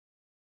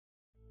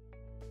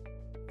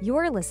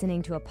You're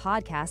listening to a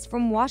podcast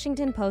from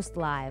Washington Post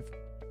Live,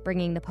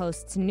 bringing the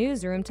Post's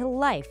newsroom to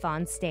life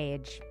on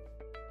stage.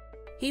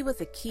 He was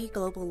a key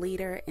global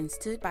leader and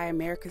stood by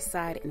America's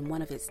side in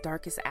one of its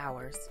darkest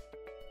hours.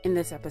 In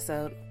this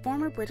episode,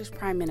 former British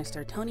Prime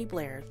Minister Tony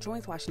Blair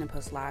joins Washington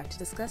Post Live to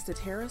discuss the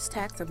terrorist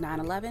attacks of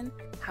 9/11,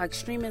 how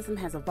extremism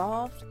has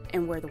evolved,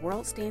 and where the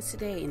world stands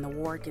today in the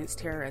war against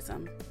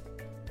terrorism.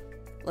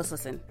 Let's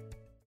listen.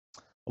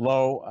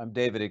 Hello, I'm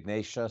David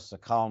Ignatius, a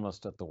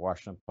columnist at the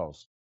Washington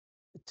Post.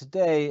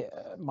 Today,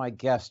 my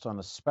guest on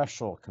a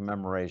special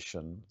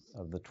commemoration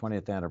of the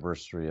 20th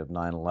anniversary of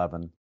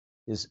 9/11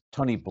 is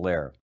Tony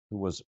Blair, who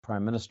was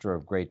Prime Minister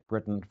of Great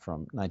Britain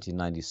from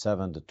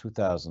 1997 to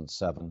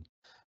 2007,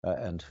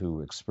 and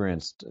who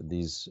experienced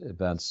these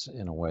events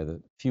in a way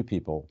that few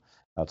people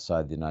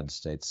outside the United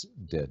States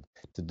did.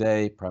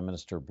 Today, Prime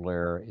Minister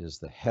Blair is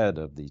the head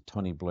of the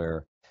Tony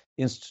Blair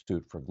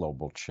Institute for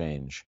Global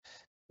Change.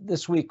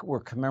 This week,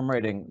 we're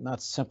commemorating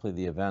not simply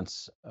the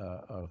events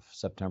of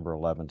September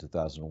 11,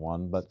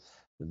 2001, but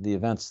the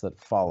events that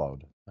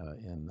followed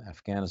in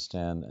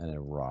Afghanistan and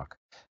Iraq.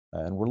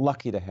 And we're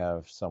lucky to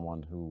have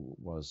someone who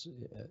was,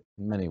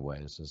 in many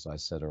ways, as I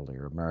said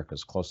earlier,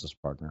 America's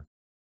closest partner,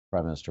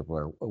 Prime Minister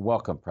Blair.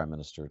 Welcome, Prime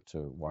Minister,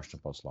 to Washington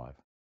Post Live.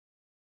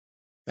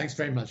 Thanks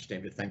very much,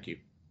 David. Thank you.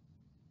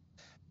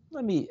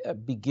 Let me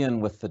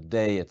begin with the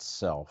day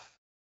itself,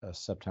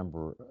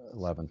 September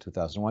 11,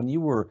 2001.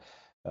 You were,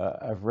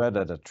 I've read,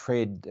 at a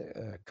trade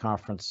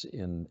conference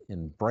in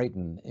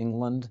Brighton,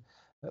 England.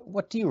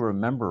 What do you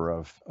remember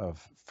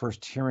of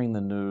first hearing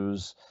the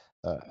news?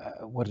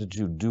 What did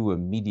you do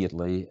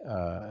immediately?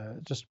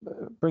 Just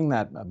bring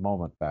that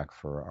moment back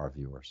for our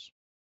viewers.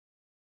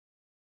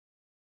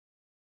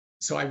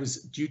 So I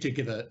was due to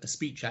give a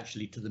speech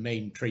actually to the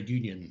main trade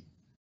union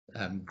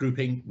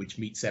grouping, which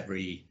meets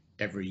every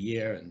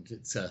year, and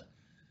it's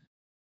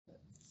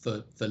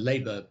for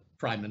Labour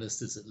prime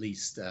ministers at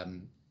least.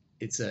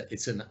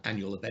 It's an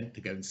annual event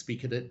to go and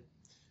speak at it.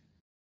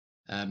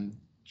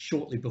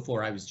 Shortly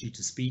before I was due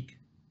to speak,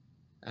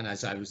 and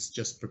as I was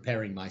just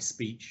preparing my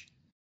speech,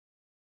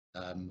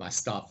 my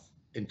staff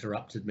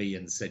interrupted me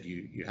and said,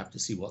 "You have to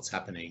see what's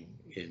happening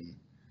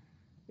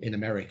in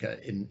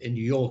America, in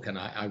New York." And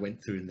I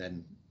went through, and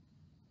then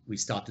we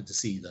started to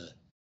see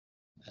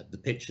the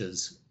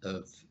pictures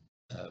of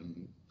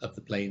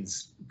the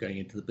planes going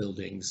into the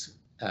buildings,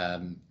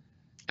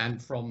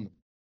 and from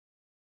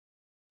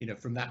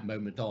that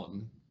moment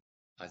on,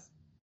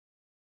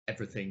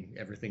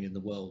 everything in the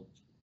world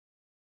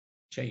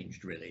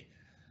changed, really.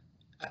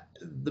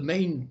 The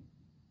main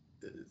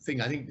thing,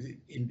 I think,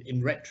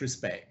 in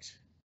retrospect,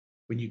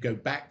 when you go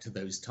back to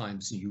those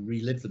times and you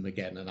relive them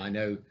again, and I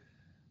know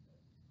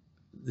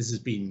this has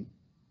been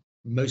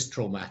most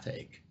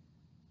traumatic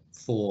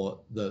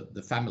for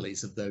the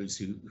families of those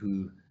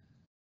who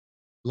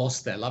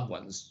lost their loved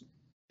ones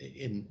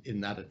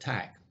in that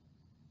attack.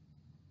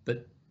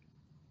 But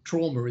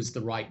trauma is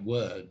the right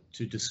word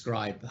to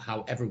describe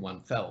how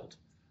everyone felt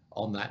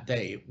on that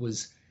day. It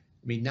was,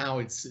 now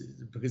it's,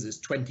 because it's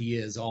 20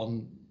 years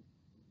on,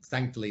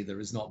 thankfully there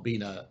has not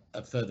been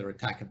a further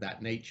attack of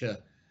that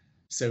nature.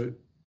 So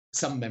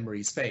some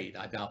memories fade.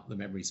 I doubt the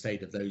memories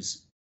fade of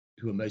those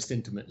who were most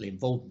intimately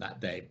involved in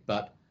that day,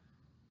 but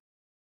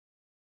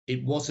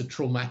it was a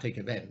traumatic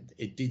event.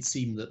 It did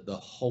seem that the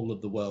whole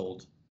of the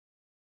world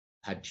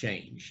had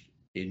changed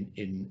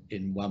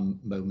in one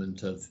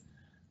moment of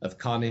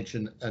carnage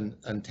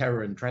and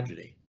terror and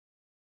tragedy.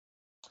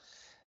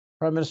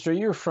 Prime Minister,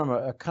 you're from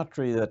a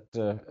country that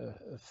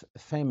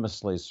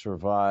famously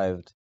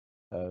survived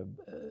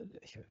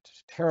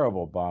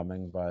terrible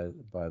bombing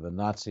by the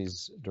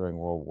Nazis during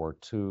World War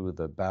II,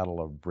 the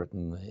Battle of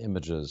Britain.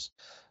 Images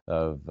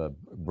of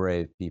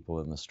brave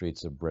people in the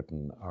streets of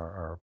Britain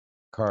are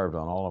carved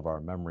on all of our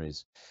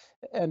memories.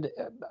 And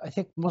I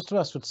think most of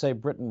us would say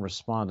Britain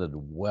responded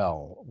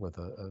well, with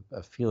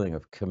a feeling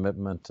of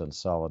commitment and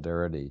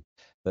solidarity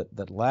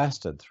that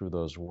lasted through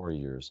those war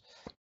years.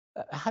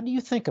 How do you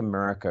think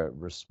America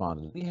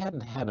responded? We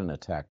hadn't had an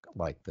attack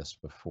like this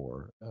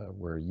before,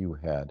 where you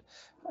had.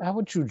 How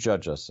would you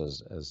judge us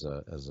as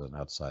an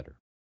outsider?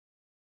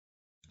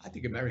 I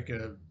think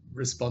America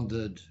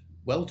responded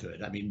well to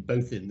it.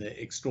 Both in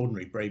the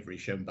extraordinary bravery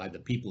shown by the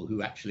people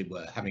who actually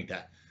were having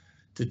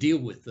to deal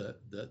with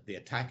the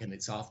attack and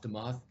its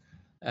aftermath,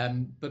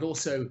 but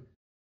also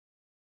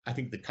I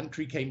think the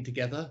country came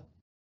together.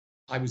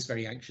 I was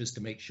very anxious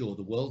to make sure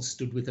the world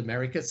stood with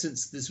America,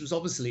 since this was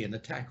obviously an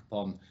attack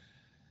upon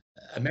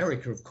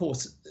America, of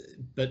course,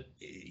 but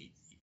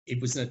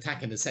it was an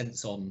attack in a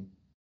sense on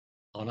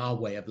our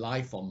way of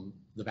life, on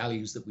the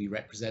values that we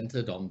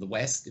represented, on the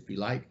West, if you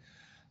like.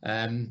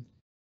 And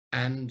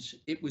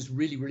it was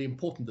really, really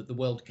important that the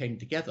world came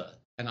together.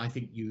 And I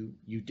think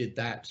you did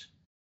that,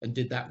 and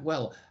did that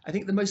well. I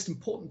think the most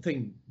important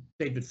thing,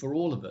 David, for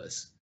all of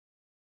us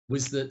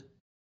was that,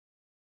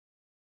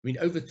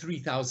 over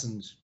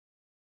 3,000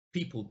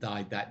 people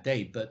died that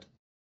day, but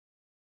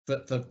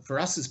for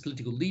us as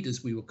political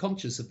leaders, we were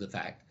conscious of the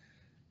fact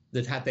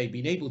that had they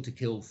been able to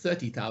kill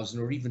 30,000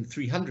 or even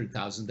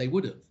 300,000, they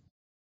would have.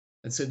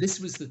 And so this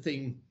was the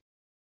thing.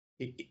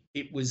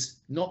 It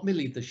was not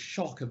merely the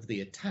shock of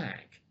the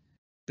attack,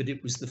 but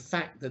it was the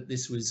fact that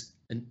this was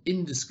an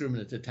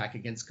indiscriminate attack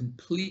against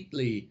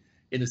completely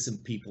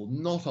innocent people,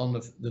 not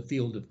on the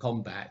field of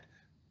combat,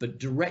 but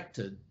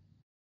directed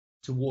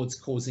towards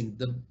causing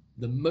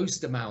the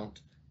most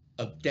amount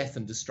of death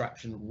and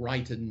destruction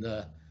right in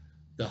the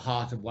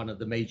heart of one of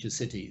the major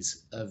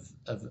cities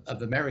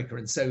of America.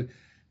 And so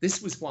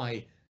this was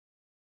why,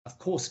 of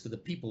course, for the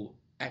people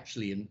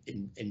actually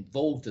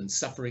involved and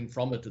suffering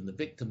from it and the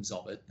victims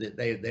of it,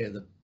 they're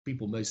the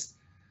people most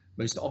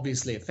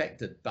obviously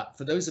affected. But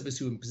for those of us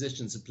who are in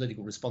positions of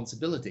political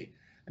responsibility,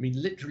 I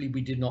mean, literally,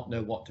 we did not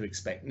know what to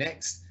expect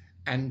next.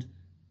 And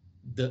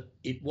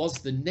it was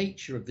the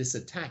nature of this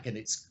attack and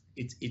its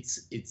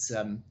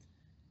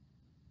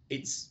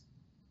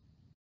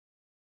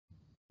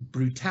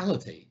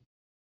brutality,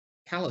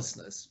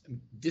 callousness,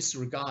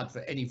 disregard for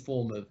any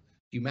form of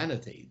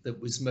humanity that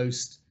was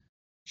most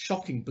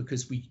shocking,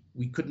 because we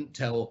couldn't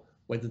tell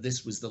whether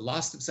this was the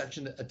last of such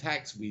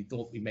attacks. We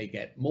thought we may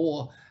get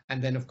more.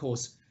 And then, of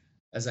course,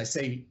 as I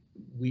say,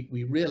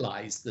 we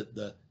realized that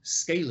the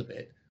scale of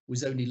it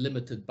was only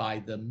limited by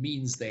the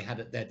means they had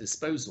at their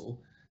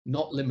disposal,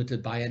 not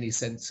limited by any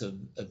sense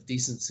of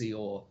decency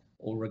or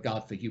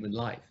regard for human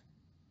life.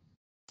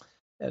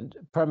 And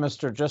Prime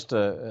Minister, just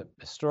a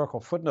historical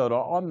footnote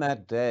on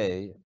that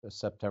day,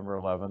 September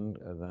 11,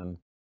 and then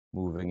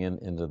moving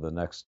into the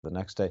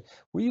next day,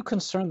 were you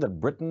concerned that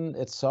Britain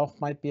itself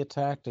might be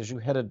attacked? As you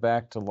headed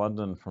back to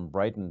London from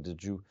Brighton,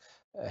 did you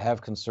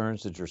have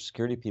concerns? Did your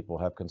security people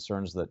have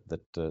concerns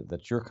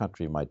that your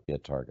country might be a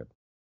target?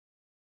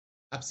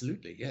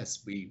 Absolutely,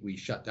 yes. We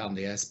shut down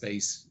the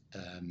airspace.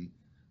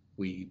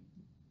 We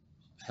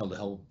held a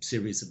whole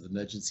series of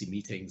emergency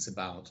meetings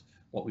about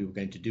what we were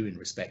going to do in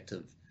respect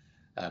of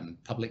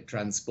public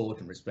transport,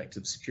 in respect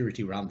of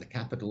security around the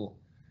capital.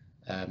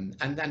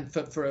 And then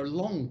for a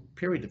long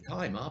period of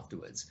time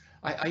afterwards,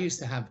 I used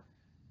to have,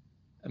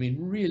 I mean,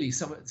 really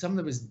some of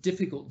the most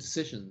difficult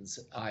decisions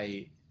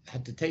I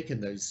had to take in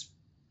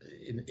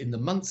the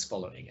months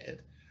following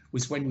it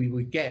was when we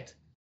would get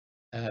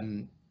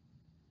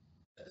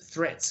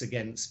threats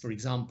against, for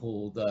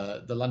example,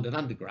 the London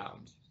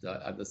Underground,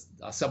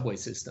 our subway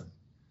system.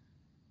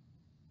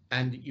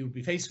 And you would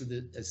be faced with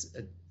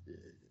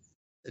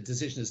a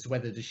decision as to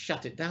whether to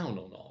shut it down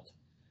or not.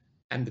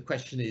 And the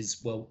question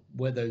is, well,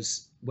 were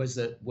those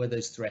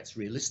threats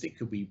realistic?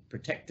 Could we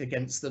protect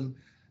against them?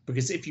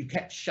 Because if you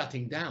kept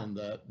shutting down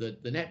the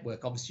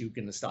network, obviously you're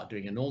going to start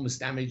doing enormous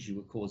damage. You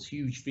would cause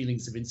huge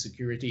feelings of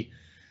insecurity.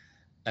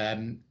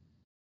 I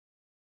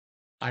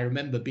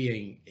remember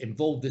being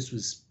involved. This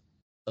was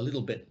a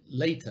little bit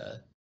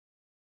later,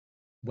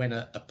 when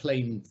a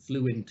plane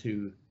flew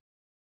into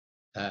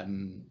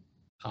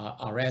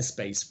our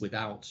airspace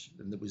without,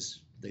 and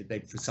they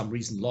for some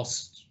reason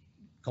lost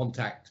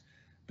contact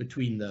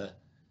between the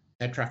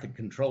air traffic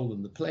control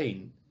and the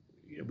plane.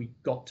 You know, we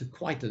got to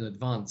quite an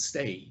advanced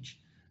stage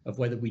of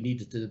whether we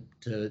needed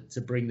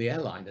to bring the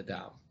airliner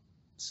down.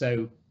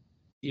 So,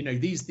 you know,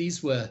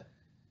 these were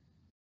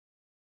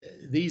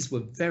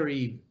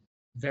very,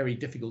 very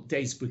difficult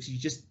days, because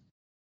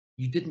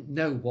you didn't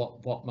know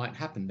what might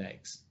happen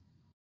next.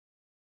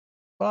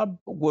 Bob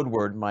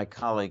Woodward, my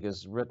colleague,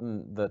 has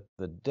written that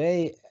the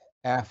day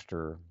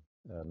after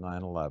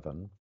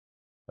 9/11,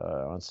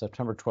 on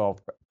September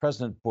 12th,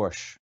 President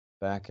Bush,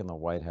 back in the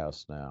White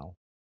House now,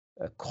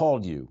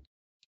 called you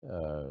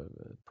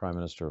Prime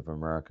Minister of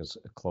America's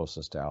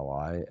closest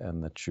ally,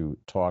 and that you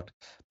talked.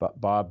 But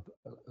Bob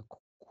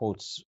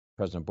quotes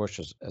President Bush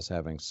as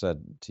having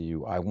said to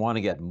you, "I want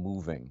to get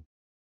moving,"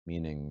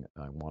 meaning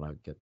I want to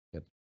get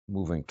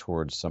moving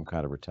towards some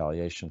kind of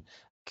retaliation.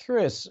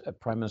 Curious,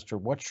 Prime Minister,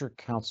 what your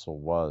counsel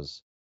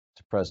was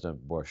to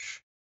President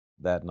Bush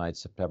that night,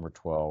 September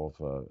 12,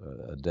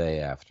 a day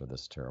after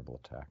this terrible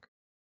attack.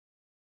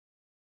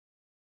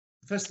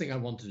 The first thing I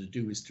wanted to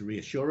do was to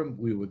reassure him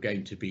we were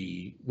going to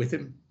be with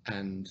him,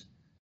 and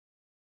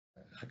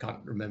I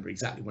can't remember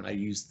exactly when I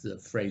used the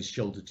phrase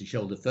shoulder to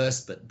shoulder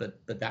first, but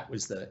that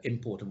was the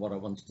import of what I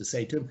wanted to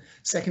say to him.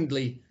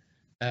 Secondly,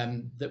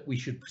 that we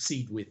should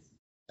proceed with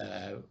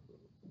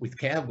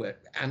care,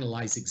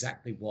 analyze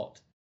exactly what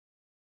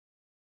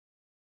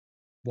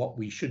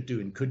we should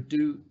do and could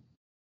do,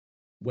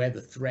 where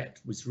the threat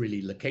was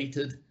really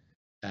located.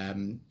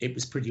 It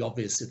was pretty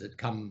obvious it had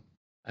come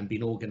and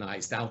been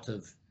organized out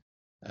of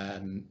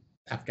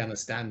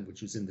Afghanistan,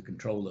 which was in the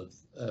control of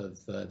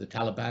the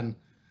Taliban.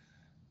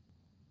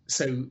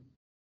 So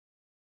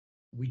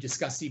we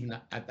discussed even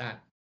at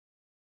that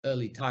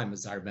early time,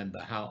 as I remember,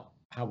 how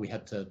we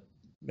had to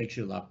make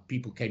sure that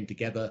people came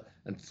together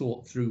and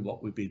thought through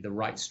what would be the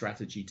right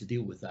strategy to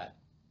deal with that.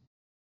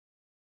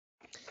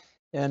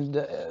 And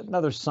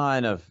another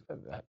sign of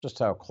just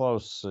how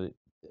close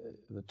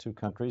the two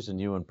countries and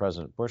you and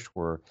President Bush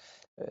were,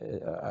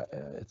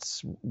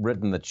 it's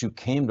written that you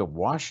came to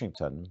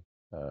Washington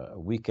a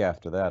week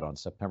after that, on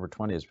September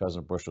 20th,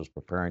 President Bush was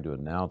preparing to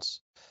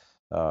announce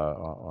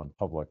on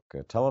public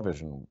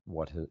television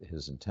what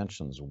his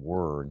intentions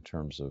were in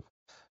terms of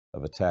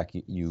of attack,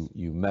 you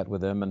met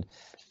with him, and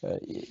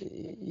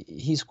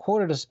he's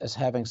quoted as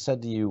having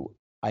said to you,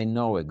 "I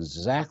know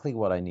exactly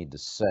what I need to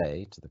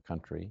say to the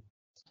country,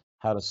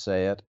 how to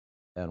say it,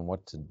 and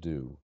what to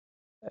do."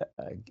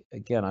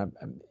 Again,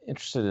 I'm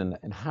interested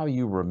in how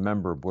you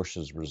remember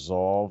Bush's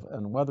resolve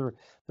and whether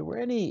there were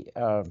any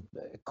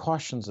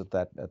cautions at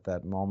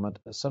that moment.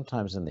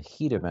 Sometimes in the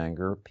heat of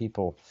anger,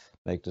 people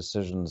make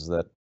decisions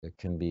that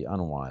can be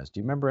unwise. Do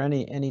you remember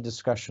any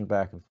discussion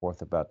back and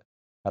forth about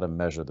how to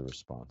measure the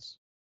response?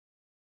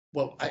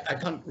 Well, I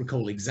can't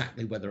recall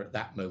exactly whether at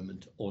that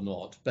moment or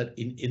not, but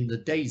in the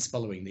days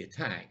following the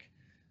attack,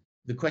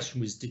 the question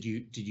was, did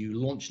you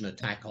launch an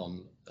attack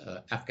on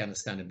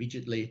Afghanistan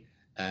immediately?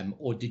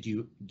 Or did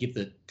you give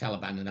the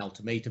Taliban an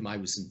ultimatum? I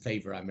was in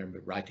favor. I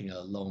remember writing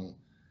a long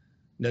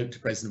note to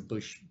President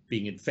Bush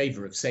being in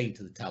favor of saying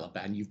to the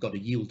Taliban, you've got to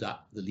yield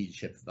up the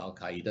leadership of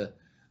al-Qaeda,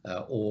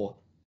 or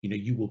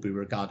you will be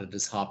regarded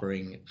as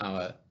harboring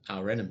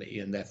our enemy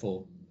and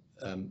therefore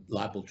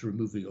liable to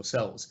remove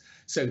yourselves.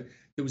 So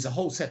there was a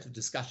whole set of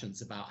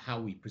discussions about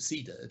how we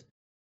proceeded.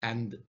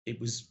 And it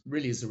was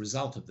really as a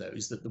result of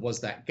those that there was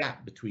that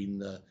gap between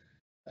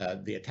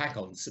the attack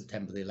on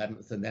September the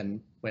 11th and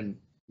then when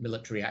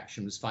military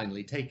action was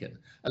finally taken.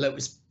 Although it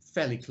was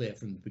fairly clear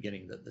from the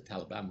beginning that the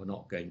Taliban were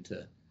not going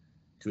to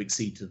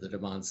accede to the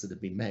demands that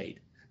had been made.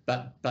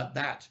 But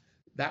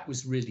that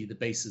was really the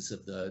basis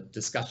of the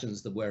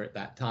discussions that were at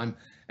that time.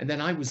 And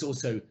then I was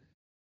also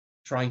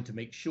trying to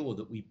make sure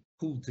that we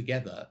pulled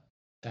together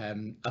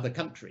other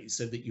countries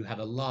so that you had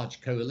a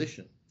large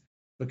coalition,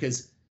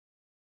 because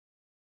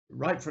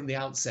right from the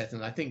outset,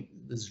 and I think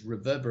there's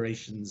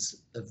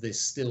reverberations of this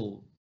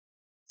still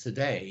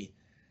today,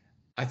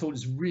 I thought it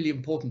was really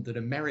important that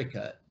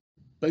America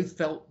both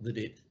felt that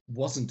it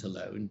wasn't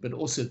alone, but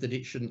also that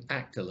it shouldn't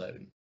act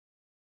alone,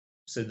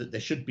 so that there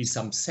should be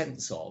some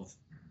sense of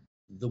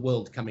the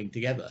world coming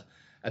together.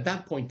 At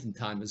that point in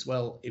time as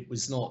well, it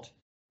was not,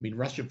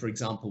 Russia, for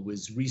example,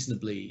 was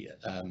reasonably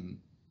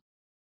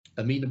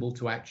amenable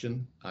to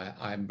action.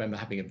 I remember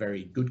having a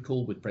very good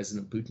call with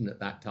President Putin at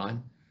that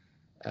time.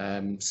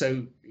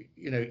 So,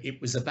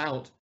 it was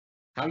about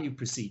how you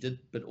proceeded,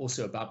 but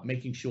also about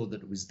making sure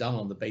that it was done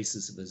on the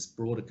basis of as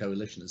broad a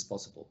coalition as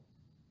possible.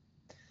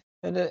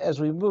 And as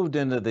we moved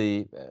into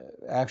the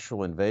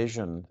actual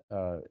invasion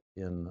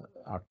in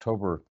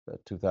October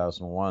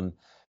 2001,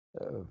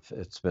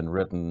 it's been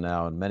written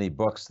now in many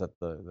books that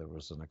there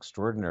was an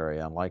extraordinary,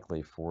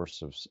 unlikely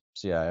force of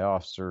CIA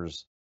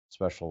officers,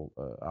 special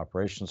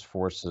operations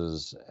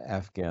forces,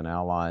 Afghan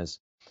allies.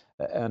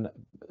 And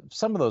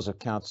some of those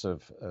accounts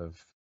have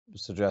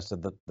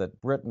suggested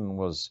that Britain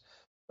was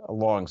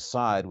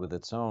alongside with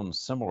its own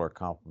similar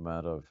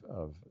complement of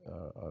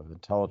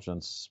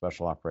intelligence,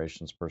 special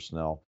operations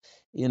personnel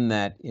in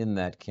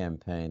that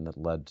campaign that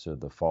led to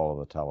the fall of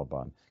the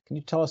Taliban. Can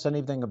you tell us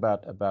anything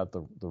about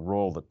the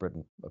role that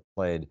Britain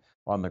played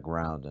on the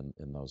ground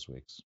in those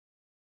weeks?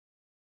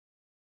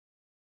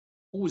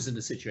 Always in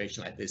a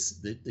situation like this,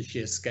 the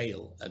sheer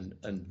scale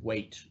and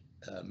weight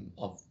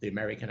of the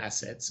American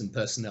assets and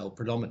personnel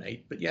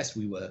predominate. But yes,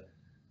 we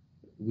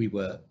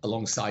were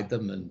alongside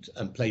them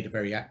and played a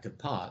very active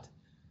part.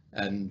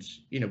 And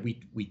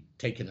we'd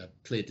taken a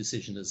clear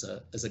decision as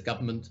a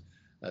government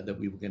that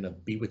we were going to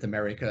be with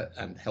America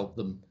and help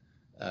them.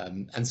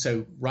 And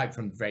so right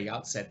from the very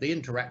outset, the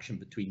interaction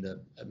between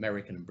the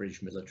American and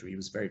British military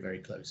was very, very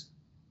close.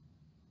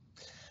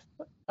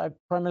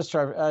 Prime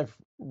Minister, I've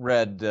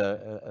read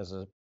as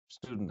a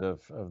student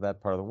of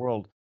that part of the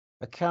world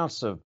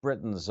accounts of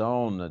Britain's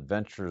own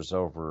adventures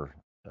over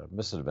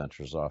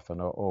misadventures, often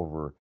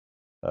over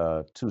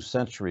 2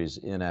 centuries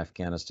in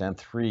Afghanistan,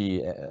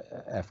 3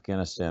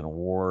 Afghanistan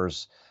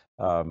wars,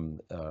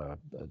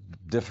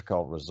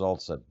 difficult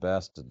results at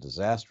best, a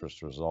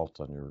disastrous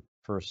result on your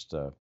first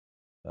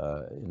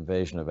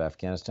invasion of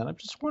Afghanistan. I'm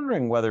just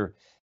wondering whether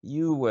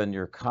you and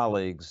your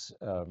colleagues,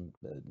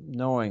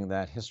 knowing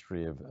that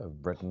history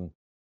of Britain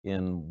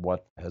in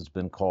what has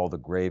been called the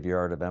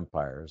graveyard of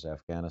empires,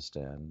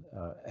 Afghanistan,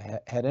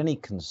 had any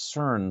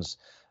concerns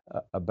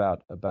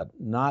about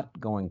not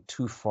going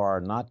too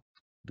far, not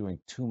doing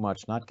too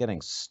much, not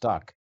getting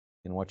stuck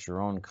in what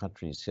your own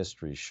country's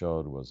history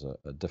showed was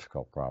a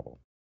difficult problem?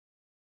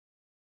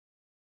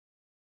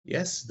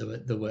 Yes,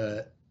 there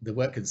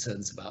were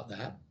concerns about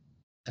that.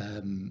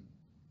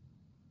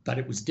 But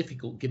it was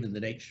difficult given the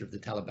nature of the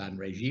Taliban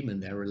regime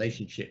and their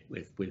relationship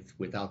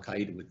with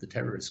al-Qaeda, with the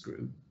terrorist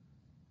group.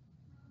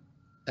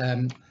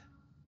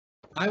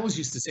 I always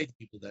used to say to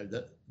people, though,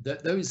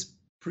 that those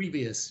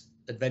previous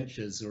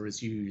adventures, or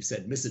as you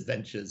said,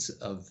 misadventures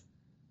of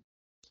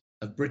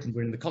Britain,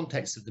 were in the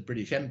context of the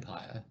British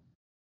Empire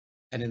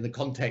and in the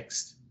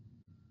context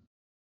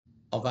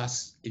of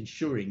us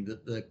ensuring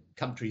that the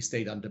country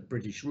stayed under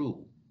British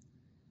rule.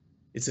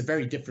 It's a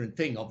very different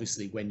thing,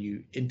 obviously, when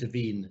you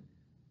intervene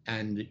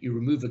and you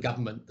remove a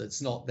government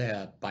that's not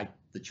there by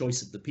the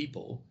choice of the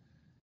people,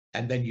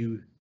 and then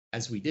you,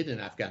 as we did in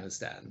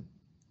Afghanistan,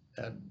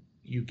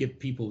 you give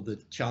people the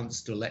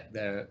chance to elect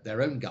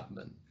their own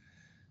government.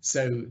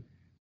 So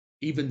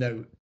even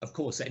though, of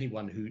course,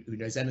 anyone who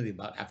knows anything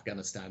about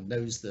Afghanistan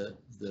knows the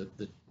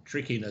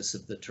trickiness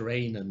of the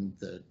terrain and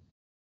the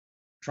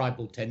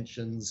tribal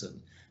tensions and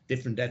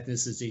different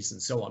ethnicities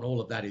and so on. All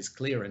of that is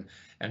clear,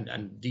 and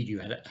indeed you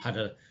had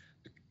a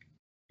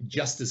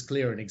just as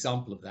clear an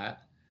example of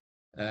that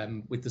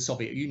with the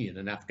Soviet Union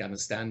and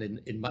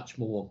Afghanistan in much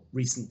more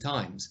recent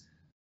times.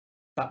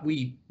 But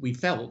we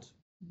felt,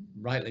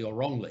 rightly or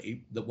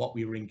wrongly, that what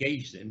we were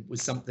engaged in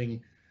was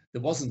something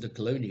that wasn't a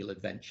colonial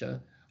adventure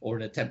or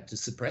an attempt to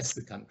suppress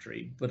the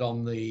country, but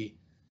on the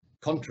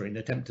contrary, an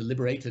attempt to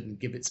liberate it and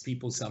give its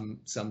people some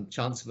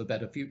chance of a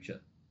better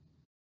future.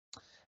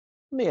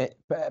 Let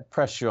me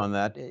press you on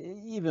that.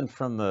 Even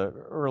from the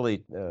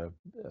early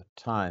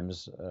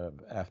times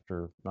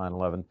after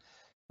 9/11,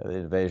 the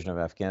invasion of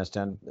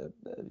Afghanistan,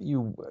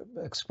 you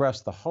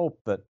expressed the hope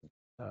that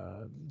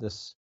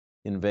this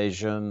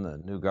invasion, the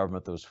new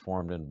government that was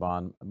formed in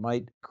Bonn,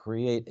 might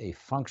create a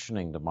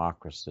functioning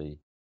democracy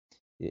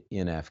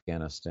in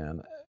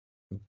Afghanistan.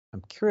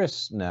 I'm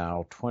curious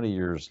now, 20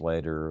 years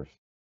later,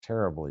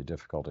 terribly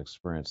difficult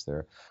experience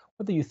there,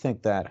 whether you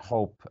think that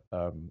hope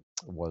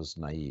was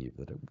naive,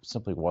 that it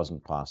simply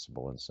wasn't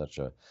possible in such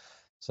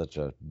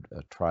a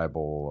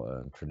tribal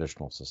and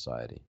traditional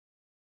society.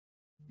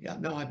 Yeah,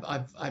 no,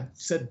 I've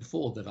said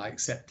before that I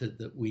accepted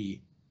that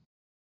we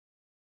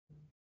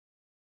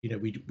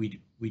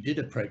did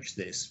approach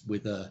this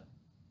with a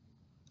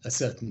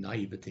certain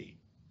naivety.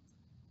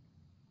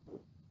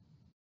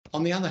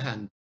 On the other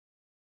hand,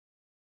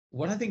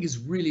 what I think is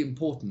really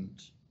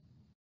important,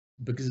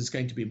 because it's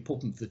going to be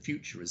important for the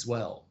future as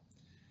well,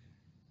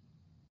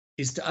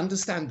 is to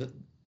understand that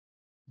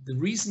the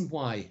reason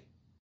why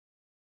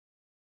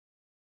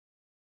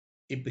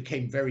it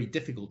became very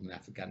difficult in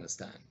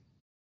Afghanistan,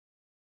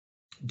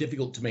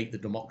 difficult to make the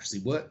democracy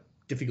work,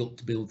 difficult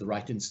to build the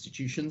right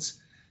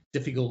institutions,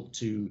 difficult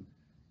to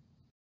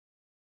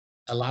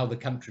allow the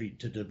country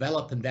to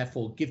develop and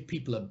therefore give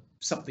people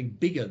something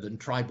bigger than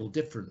tribal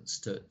difference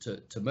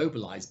to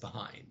mobilize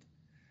behind.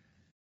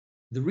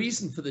 The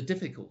reason for the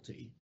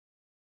difficulty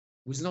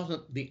was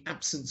not the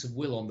absence of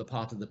will on the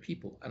part of the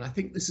people. And I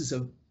think this is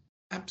an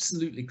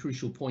absolutely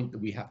crucial point that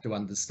we have to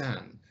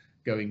understand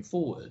going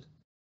forward,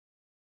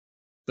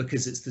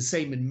 because it's the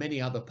same in many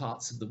other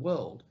parts of the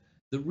world.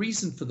 The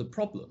reason for the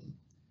problem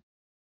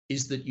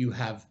is that you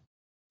have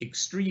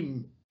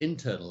extreme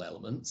internal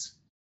elements,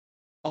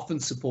 often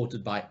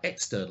supported by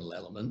external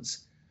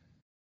elements,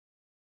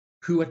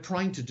 who are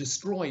trying to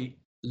destroy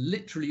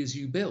literally as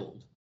you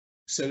build.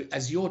 So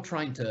as you're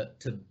trying to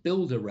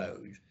build a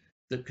road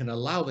that can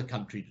allow the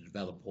country to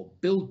develop, or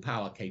build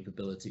power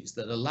capabilities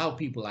that allow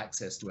people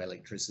access to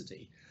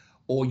electricity,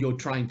 or you're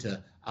trying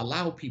to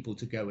allow people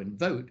to go and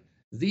vote,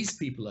 these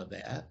people are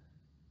there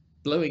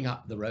blowing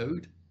up the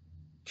road,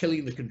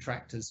 killing the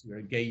contractors who are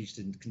engaged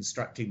in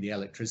constructing the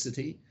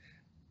electricity,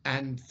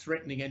 and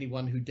threatening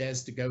anyone who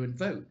dares to go and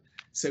vote.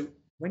 So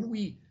when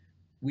we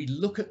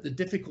look at the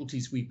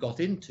difficulties we've got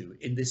into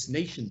in this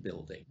nation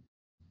building,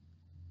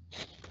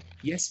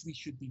 yes, we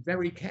should be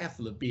very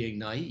careful of being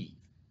naive,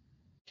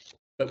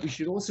 but we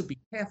should also be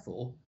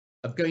careful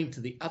of going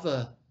to the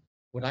other,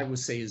 what I would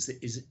say is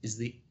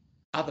the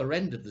other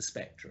end of the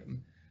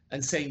spectrum,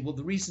 and saying, well,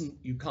 the reason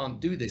you can't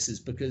do this is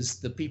because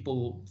the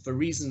people, for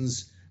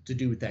reasons to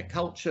do with their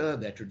culture,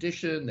 their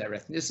tradition, their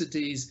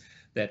ethnicities,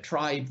 their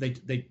tribe,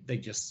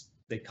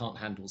 they can't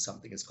handle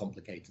something as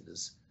complicated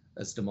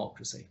as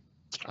democracy.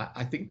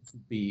 I think it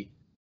would be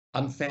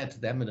unfair to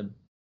them and a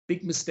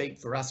big mistake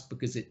for us,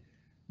 because it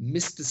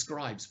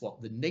misdescribes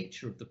what the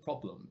nature of the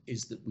problem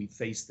is that we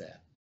face there.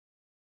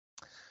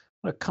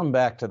 I want to come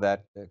back to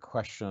that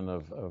question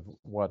of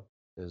what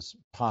is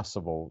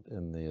possible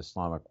in the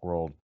Islamic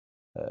world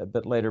a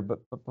bit later, but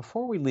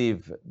before we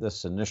leave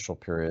this initial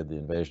period, the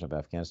invasion of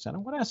Afghanistan, I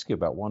want to ask you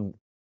about one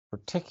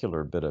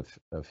particular bit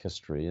of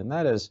history, and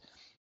that is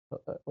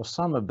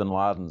Osama bin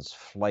Laden's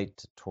flight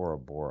to Tora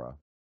Bora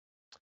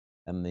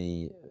and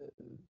the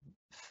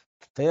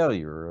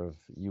failure of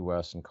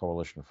U.S. and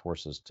coalition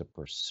forces to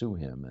pursue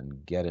him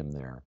and get him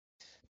there.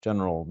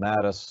 General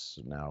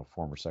Mattis, now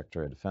former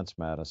Secretary of Defense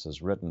Mattis,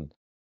 has written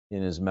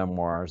in his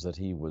memoirs that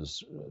he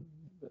was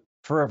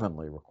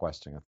fervently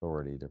requesting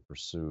authority to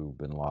pursue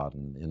bin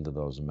Laden into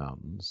those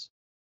mountains,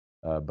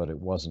 but it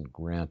wasn't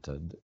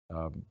granted.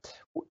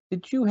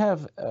 Did you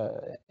have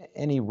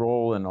any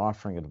role in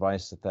offering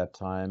advice at that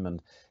time?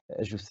 And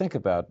as you think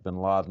about bin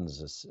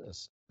Laden's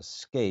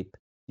escape,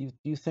 do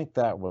you think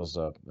that was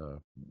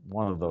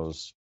one of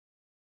those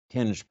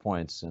hinge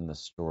points in the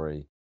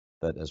story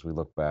that, as we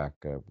look back,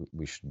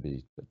 we should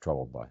be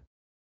troubled by?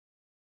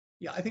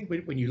 Yeah, I think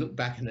when you look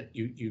back on it,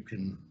 you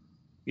can,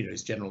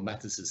 as General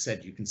Mattis has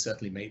said, you can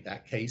certainly make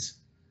that case.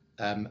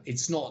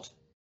 It's not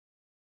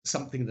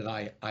something that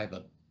I have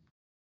a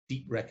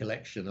deep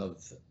recollection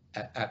of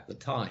at the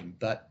time,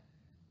 but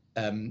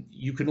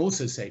you can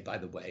also say, by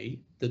the way,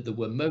 that there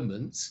were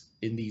moments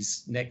in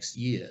these next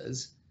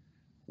years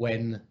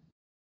when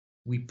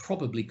we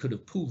probably could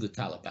have pulled the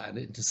Taliban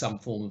into some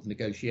form of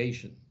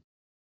negotiation,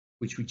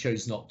 which we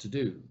chose not to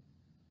do.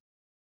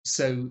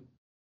 So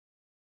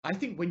I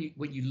think when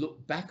you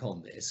look back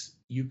on this,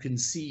 you can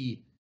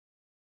see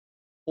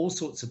all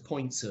sorts of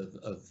points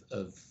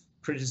of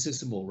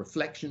criticism or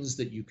reflections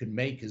that you can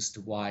make as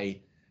to why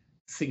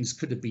things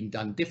could have been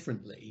done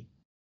differently.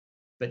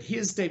 But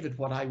here's, David,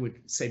 what I would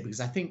say, because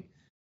I think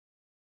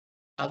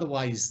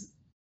otherwise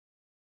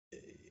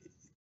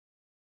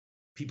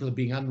people are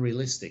being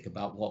unrealistic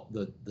about what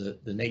the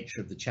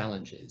nature of the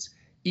challenge is.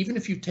 Even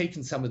if you've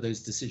taken some of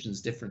those decisions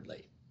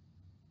differently,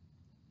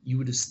 you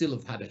would have still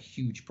have had a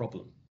huge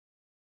problem.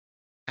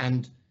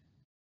 And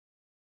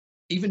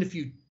even if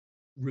you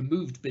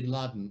removed bin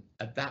Laden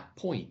at that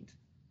point,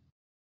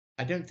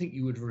 I don't think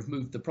you would have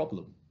removed the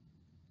problem,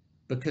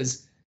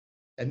 because,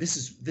 and this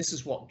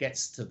is what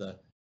gets to the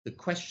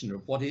question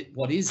of what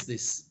is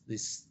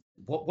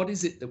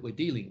it that we're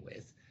dealing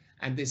with,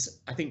 and this,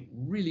 I think,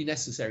 really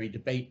necessary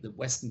debate that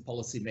Western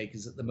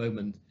policymakers at the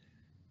moment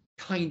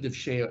kind of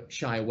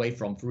shy away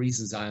from, for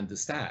reasons I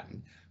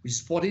understand, which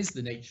is, what is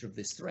the nature of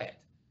this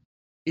threat?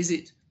 Is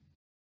it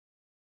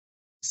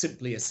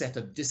simply a set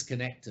of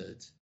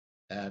disconnected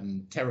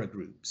terror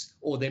groups,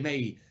 or they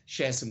may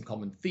share some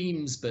common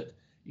themes, but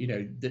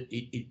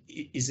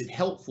is it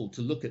helpful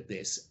to look at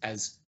this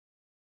as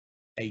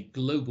a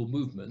global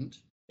movement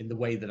in the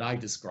way that I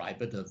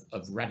describe it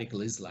of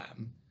radical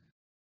Islam,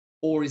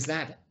 or is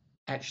that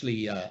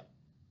actually a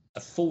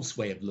false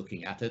way of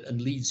looking at it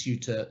and leads you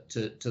to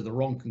the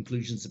wrong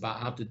conclusions about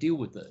how to deal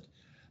with it?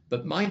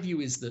 But my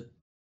view is that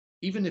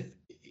even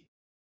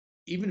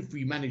if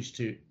we manage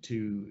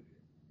to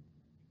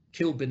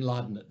kill bin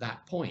Laden at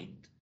that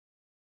point,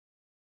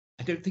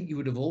 I don't think you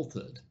would have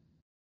altered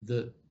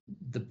the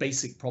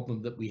basic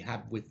problem that we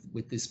have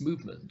with this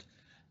movement.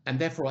 And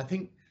therefore, I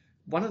think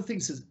one of the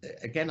things is,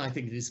 again, I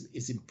think it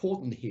is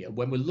important here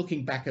when we're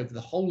looking back over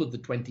the whole of the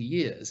 20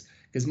 years,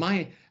 because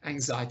my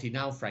anxiety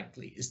now,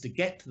 frankly, is to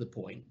get to the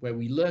point where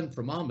we learn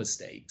from our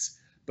mistakes,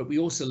 but we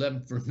also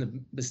learn from the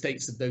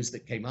mistakes of those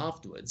that came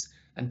afterwards,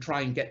 and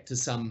try and get to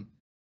some,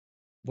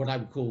 what I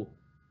would call,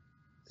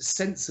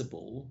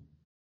 sensible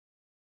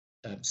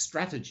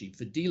strategy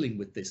for dealing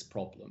with this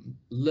problem,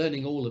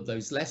 learning all of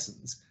those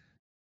lessons.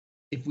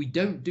 If we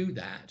don't do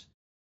that,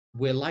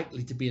 we're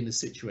likely to be in a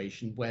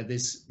situation where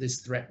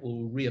this threat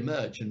will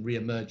reemerge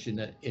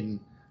in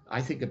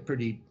I think a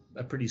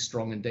pretty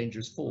strong and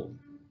dangerous form.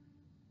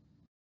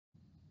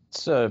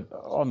 So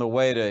on the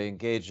way to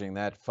engaging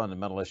that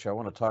fundamental issue, I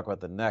want to talk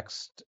about the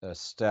next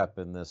step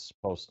in this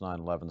post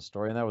 9/11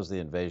 story, and that was the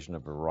invasion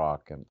of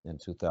Iraq in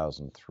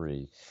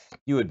 2003.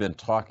 You had been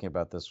talking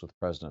about this with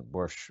President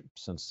Bush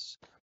since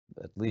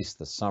at least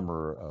the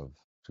summer of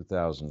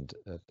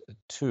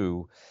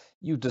 2002.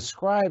 You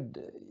described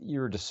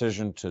your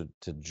decision to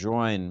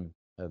join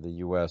the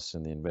U.S.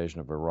 in the invasion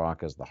of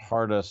Iraq as the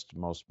hardest,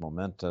 most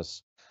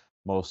momentous,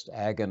 most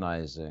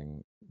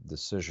agonizing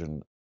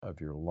decision of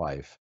your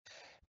life.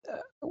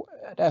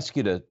 I'd ask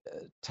you to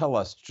tell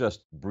us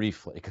just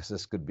briefly, because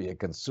this could be a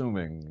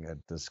consuming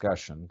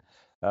discussion,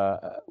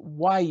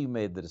 why you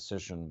made the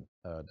decision,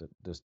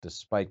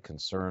 despite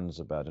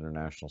concerns about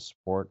international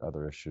support,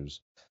 other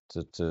issues,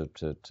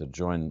 to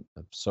join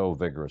so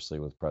vigorously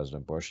with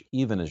President Bush,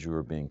 even as you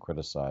were being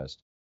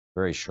criticized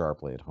very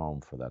sharply at home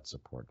for that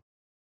support.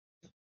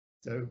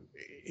 So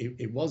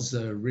it was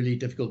a really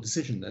difficult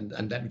decision,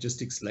 and let me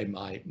just explain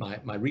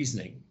my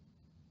reasoning.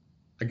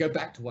 I go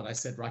back to what I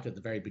said right at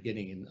the very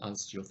beginning in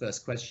answer to your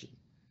first question.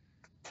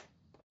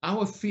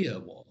 Our fear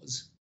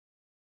was,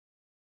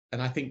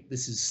 and I think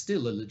this is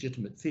still a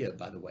legitimate fear,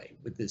 by the way,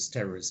 with this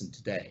terrorism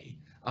today,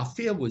 our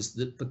fear was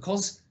that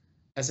because,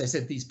 as I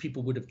said, these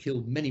people would have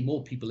killed many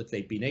more people if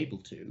they'd been able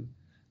to,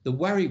 the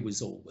worry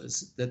was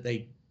always that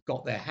they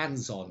got their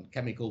hands on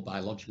chemical,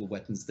 biological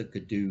weapons that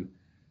could do,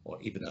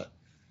 or even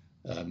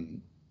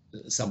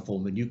some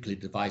form of nuclear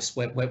device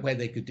where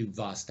they could do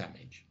vast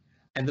damage.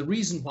 And the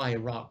reason why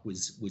Iraq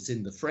was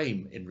in the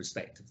frame in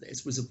respect of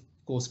this was, of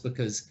course,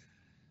 because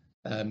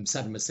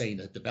Saddam Hussein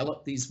had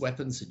developed these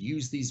weapons, had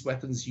used these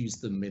weapons, used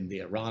them in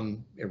the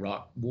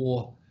Iran-Iraq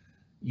war,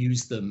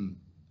 used them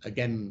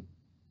again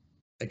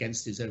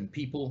against his own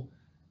people.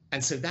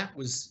 And so that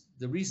was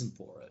the reason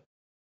for it.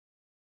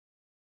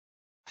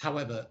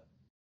 However,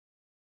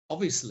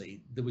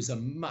 obviously, there was a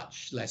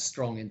much less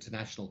strong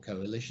international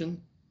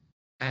coalition.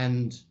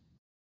 And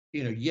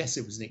yes,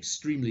 it was an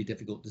extremely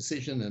difficult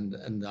decision,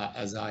 and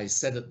as I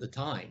said at the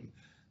time,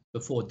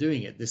 before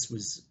doing it, this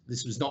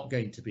was not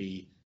going to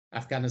be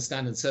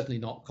Afghanistan, and certainly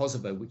not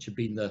Kosovo, which had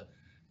been the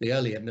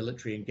earlier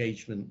military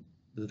engagement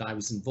that I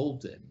was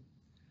involved in.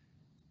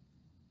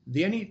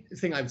 The only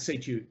thing I would say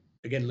to you,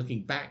 again,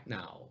 looking back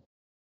now,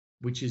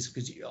 which is,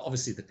 because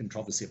obviously the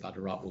controversy about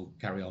Iraq will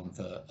carry on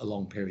for a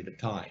long period of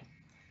time,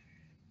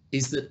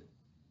 is that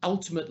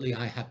ultimately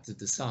I had to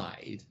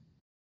decide,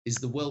 is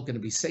the world going to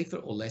be safer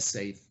or less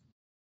safe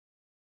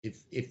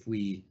if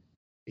we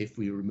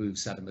remove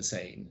Saddam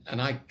Hussein?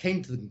 And I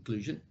came to the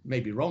conclusion,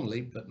 maybe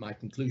wrongly, but my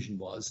conclusion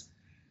was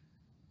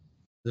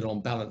that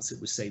on balance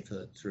it was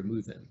safer to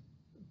remove him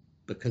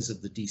because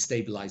of the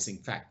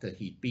destabilizing factor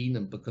he'd been,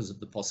 and because of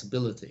the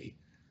possibility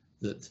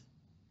that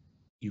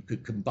you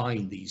could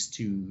combine these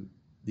two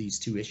these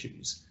two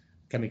issues: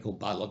 chemical,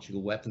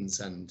 biological weapons,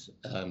 and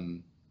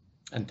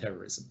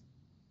terrorism.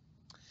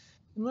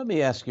 Let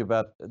me ask you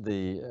about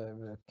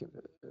the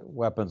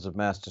weapons of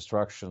mass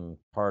destruction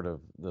part of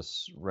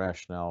this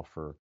rationale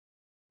for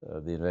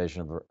the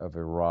invasion of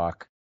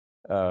Iraq.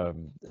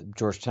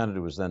 George Tenet,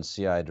 who was then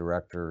CIA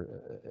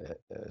director,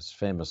 is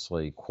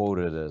famously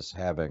quoted as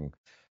having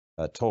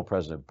told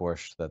President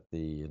Bush that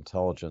the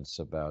intelligence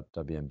about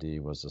WMD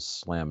was a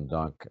slam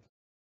dunk.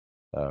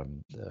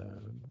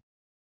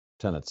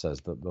 Tenet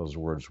says that those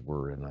words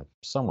were in a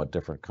somewhat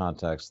different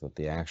context, that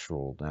the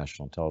actual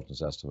national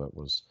intelligence estimate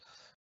was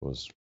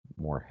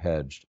more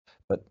hedged.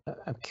 But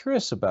I'm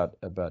curious about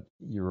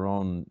your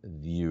own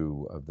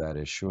view of that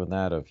issue and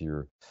that of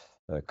your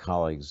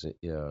colleagues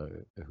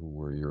who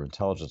were your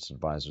intelligence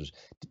advisors.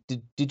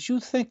 Did you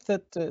think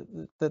that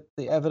that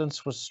the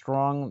evidence was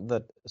strong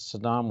that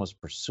Saddam was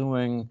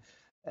pursuing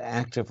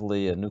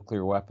actively a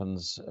nuclear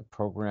weapons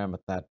program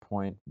at that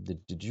point?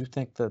 Did you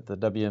think that the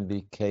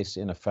WMD case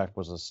in effect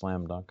was a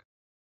slam dunk?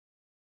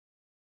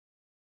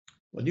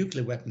 Well,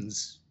 nuclear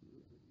weapons,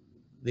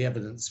 the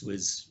evidence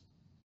was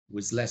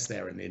less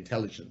there in the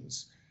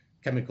intelligence.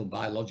 Chemical,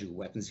 biological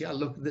weapons, yeah,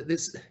 look,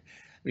 this, I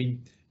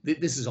mean,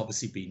 this has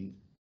obviously been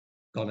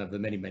gone over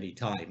many, many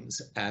times.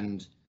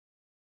 And,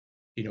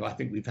 you know, I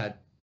think we've had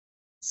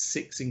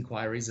 6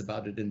 inquiries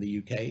about it in the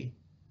UK.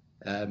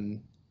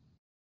 And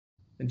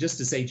just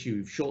to say to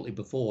you, shortly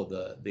before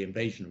the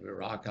invasion of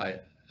Iraq, I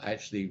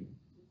actually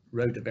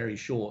wrote a very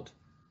short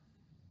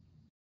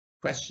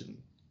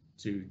question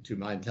to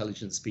my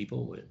intelligence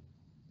people,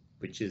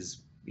 which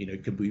is, you know,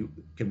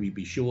 can we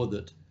be sure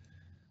that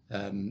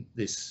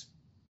this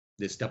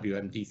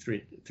WMD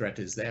threat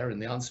is there?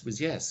 And the answer was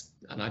yes.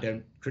 And I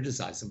don't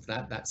criticize them for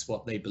that. That's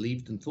what they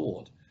believed and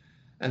thought.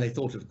 And they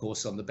thought, of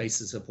course, on the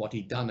basis of what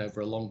he'd done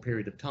over a long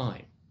period of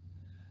time.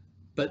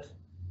 But,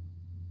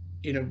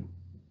 you know,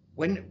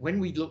 when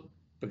we look,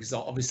 because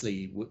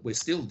obviously we're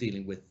still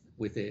dealing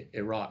with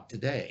Iraq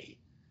today.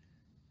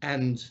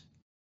 And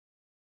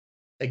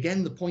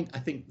again, the point I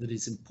think that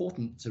is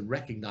important to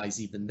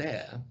recognize even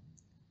there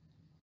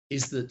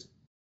is that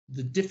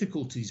the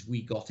difficulties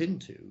we got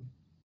into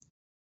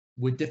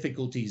were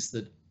difficulties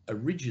that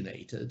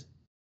originated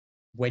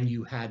when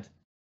you had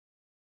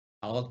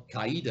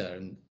Al-Qaeda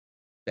and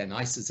then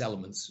ISIS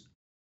elements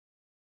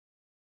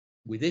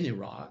within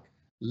Iraq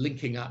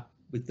linking up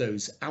with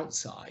those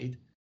outside.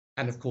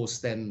 And of course,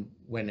 then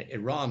when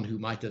Iran, who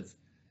might have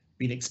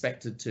been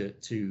expected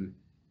to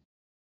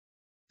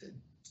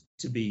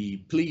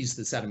be pleased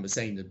that Saddam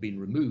Hussein had been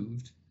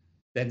removed,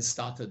 then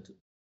started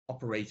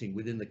operating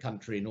within the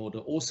country in order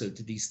also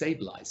to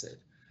destabilize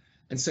it.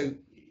 And so,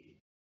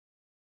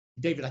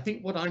 David, I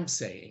think what I'm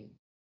saying,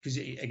 because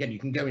again, you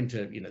can go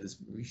into, you know, there's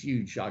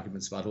huge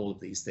arguments about all of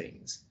these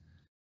things.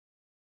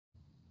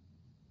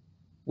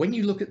 When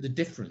you look at the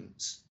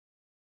difference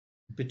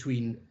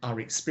between our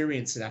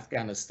experience in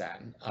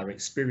Afghanistan, our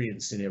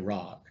experience in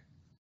Iraq,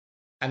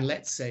 and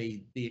let's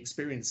say the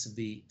experience of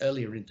the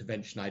earlier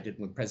intervention I did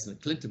when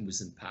President Clinton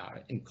was in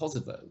power in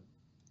Kosovo,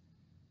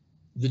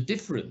 the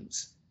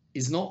difference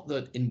is not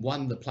that in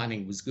one the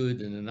planning was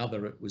good and in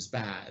another it was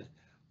bad,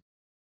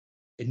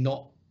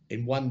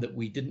 in one that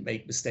we didn't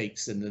make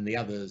mistakes and in the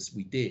others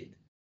we did.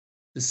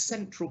 The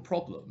central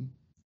problem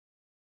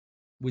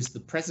was the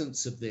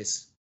presence of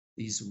these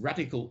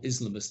radical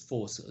Islamist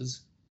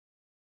forces,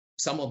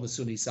 some on the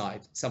Sunni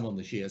side, some on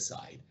the Shia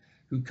side,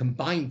 who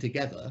combined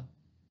together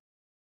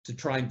to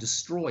try and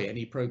destroy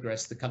any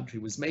progress the country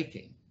was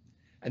making.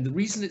 And the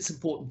reason it's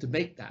important to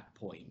make that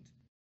point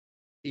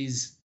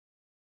is,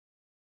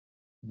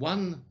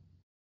 one,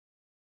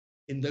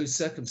 in those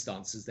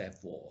circumstances,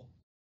 therefore,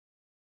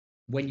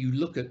 when you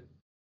look at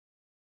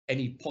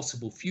any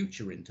possible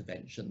future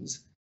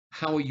interventions,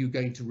 how are you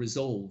going to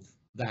resolve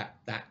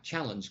that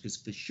challenge? Because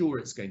for sure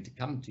it's going to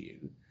come to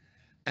you.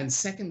 And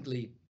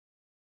secondly,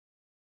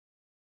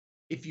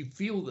 if you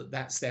feel that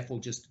that's therefore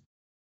just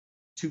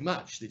too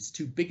much, it's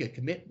too big a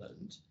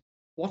commitment,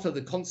 what are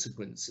the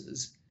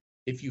consequences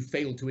if you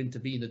fail to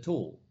intervene at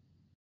all?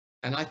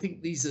 And I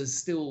think these are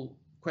still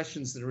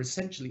questions that are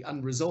essentially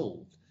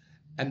unresolved.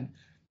 And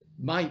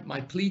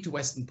my plea to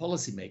Western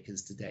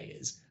policymakers today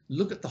is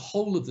look at the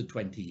whole of the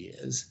 20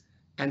 years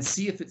and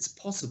see if it's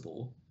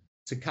possible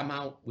to come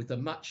out with a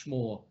much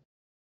more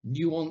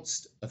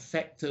nuanced,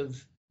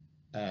 effective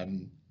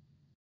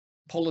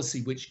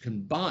policy which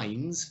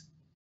combines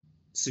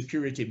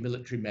security and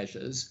military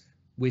measures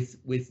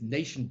with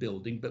nation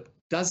building, but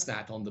does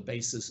that on the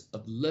basis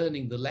of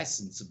learning the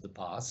lessons of the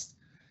past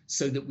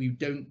so that we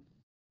don't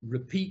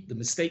repeat the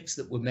mistakes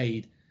that were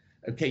made.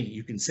 Okay,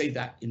 you can say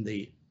that in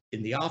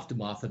the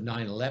aftermath of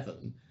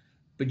 9/11,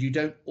 but you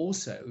don't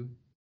also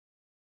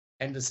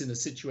end us in a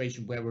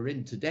situation where we're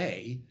in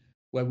today,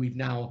 where we've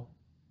now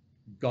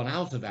gone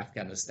out of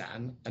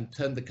Afghanistan and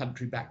turned the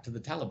country back to the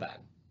Taliban.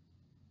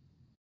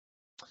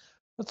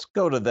 Let's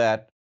go to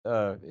that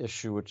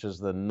issue, which is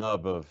the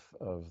nub of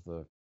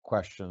the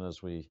question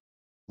as we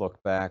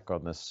look back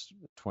on this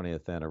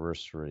 20th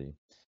anniversary.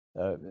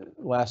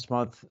 Last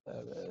month,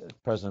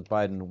 President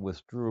Biden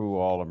withdrew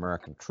all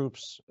American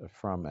troops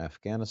from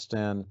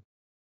Afghanistan,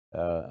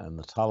 and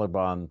the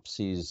Taliban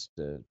seized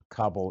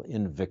Kabul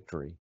in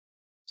victory,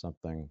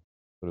 something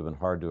would have been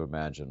hard to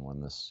imagine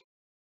when this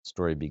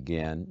story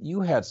began.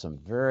 You had some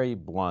very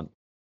blunt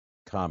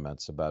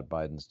comments about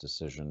Biden's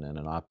decision in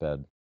an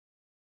op-ed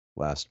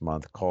last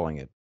month, calling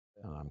it,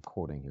 and I'm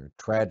quoting here,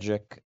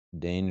 tragic,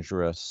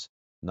 dangerous,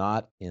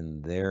 not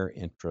in their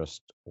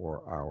interest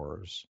or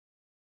ours.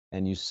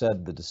 And you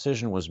said the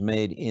decision was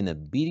made in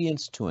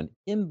obedience to an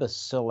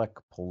imbecilic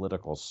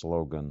political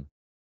slogan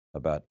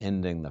about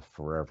ending the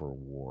forever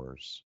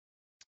wars.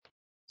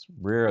 It's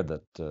rare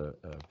that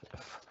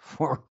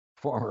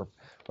former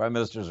prime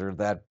ministers are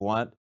that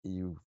blunt.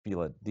 You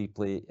feel it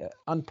deeply.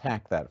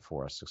 Unpack that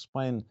for us.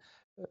 Explain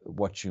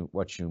what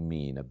you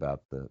mean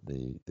about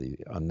the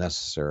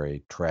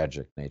unnecessary,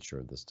 tragic nature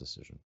of this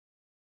decision.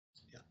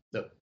 Yeah.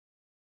 Look,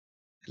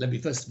 let me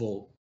first of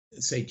all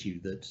say to you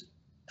that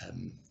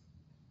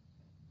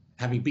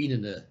having been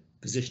in a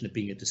position of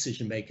being a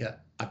decision maker,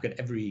 I've got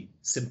every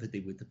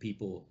sympathy with the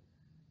people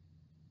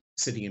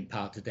sitting in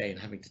power today and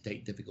having to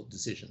take difficult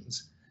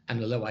decisions.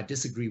 And although I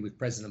disagree with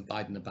President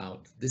Biden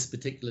about this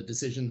particular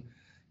decision,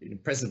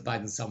 President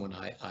Biden's someone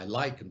I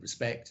like and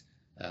respect.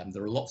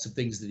 There are lots of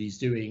things that he's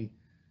doing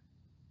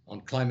on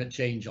climate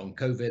change, on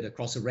COVID,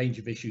 across a range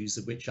of issues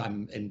of which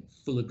I'm in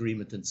full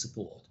agreement and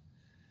support.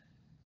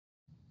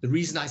 The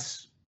reason I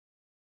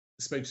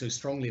spoke so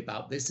strongly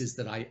about this is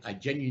that I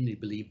genuinely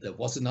believe there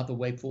was another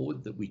way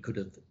forward, that we could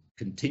have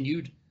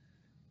continued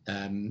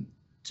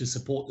to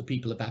support the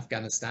people of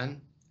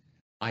Afghanistan.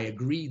 I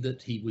agree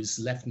that he was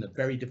left in a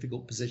very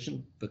difficult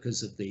position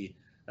because of the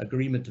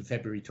agreement of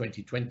February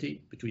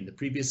 2020 between the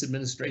previous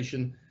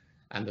administration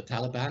and the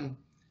Taliban.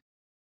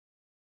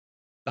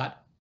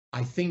 But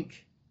I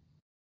think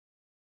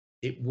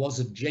it was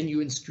of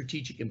genuine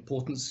strategic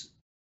importance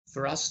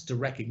for us to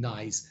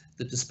recognize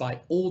that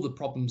despite all the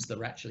problems,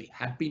 there actually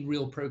had been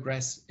real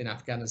progress in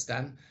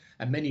Afghanistan.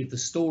 And many of the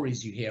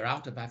stories you hear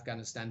out of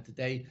Afghanistan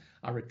today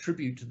are a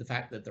tribute to the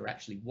fact that there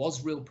actually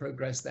was real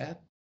progress there.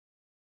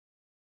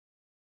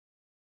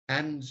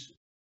 And,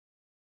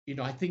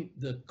 I think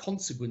the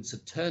consequence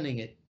of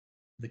turning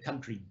the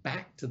country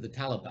back to the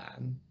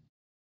Taliban,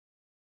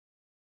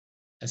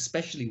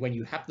 especially when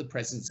you have the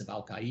presence of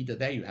Al-Qaeda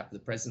there, you have the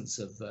presence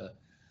of the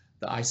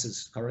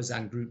ISIS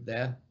Khorasan group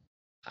there,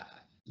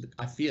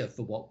 I fear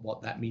for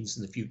what that means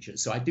in the future.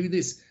 So I do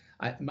this,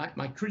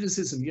 my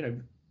criticism,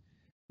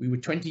 we were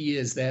 20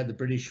 years there, the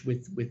British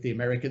with the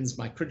Americans.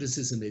 My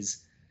criticism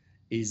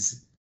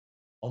is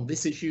on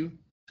this issue.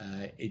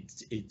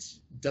 It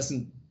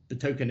doesn't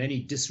betoken any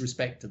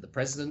disrespect to the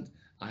president.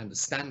 I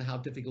understand how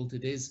difficult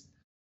it is,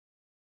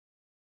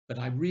 but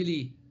I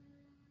really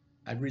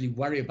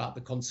worry about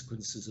the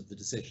consequences of the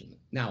decision.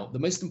 Now, the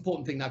most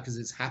important thing now, because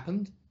it's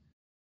happened,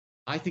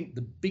 I think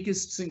the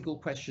biggest single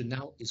question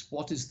now is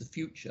what is the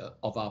future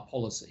of our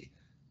policy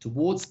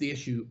towards the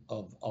issue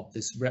of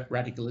this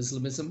radical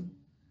Islamism,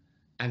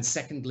 and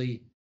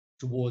secondly,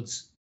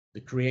 towards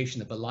the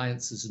creation of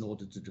alliances in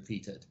order to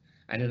defeat it.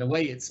 And in a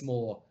way, it's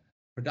more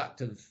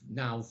productive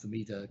now for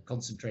me to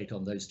concentrate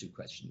on those two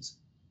questions.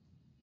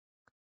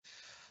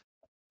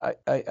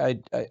 I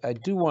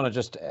do want to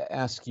just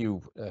ask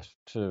you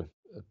to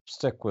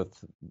stick with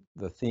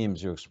the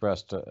themes you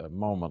expressed a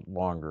moment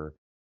longer,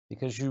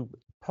 because you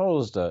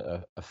posed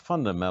a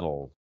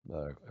fundamental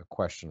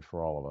question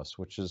for all of us,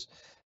 which is,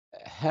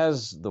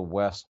 has the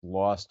West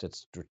lost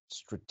its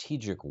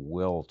strategic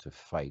will to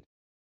fight?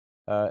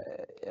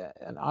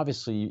 And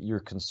obviously, you're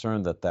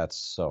concerned that that's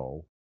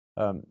so.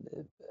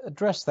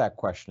 Address that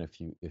question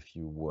if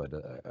you would.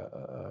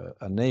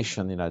 A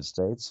nation, the United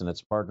States, and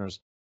its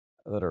partners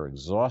that are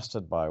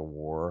exhausted by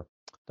war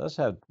does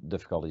have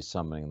difficulty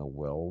summoning the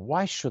will.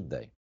 Why should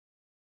they?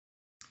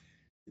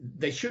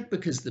 They should,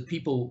 because the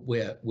people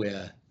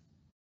we're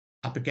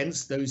up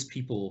against, those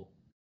people,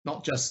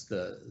 not just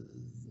the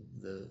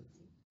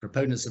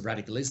proponents of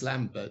radical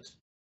Islam, but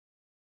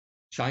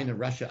China,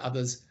 Russia,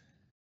 others,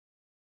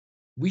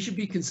 we should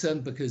be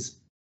concerned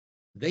because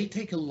they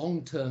take a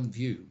long-term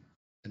view.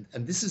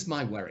 And this is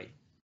my worry.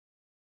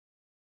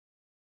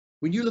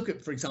 When you look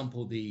at, for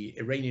example, the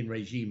Iranian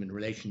regime in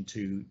relation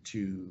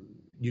to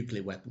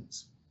nuclear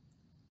weapons,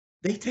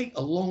 they take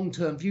a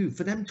long-term view.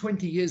 For them,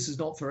 20 years is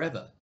not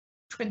forever.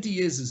 20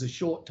 years is a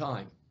short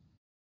time.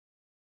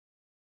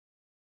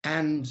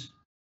 And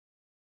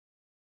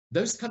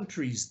those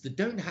countries that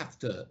don't have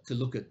to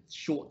look at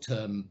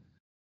short-term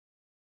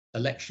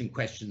election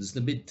questions,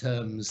 the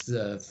midterms,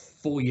 the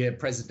 4-year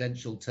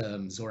presidential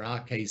terms, or in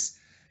our case,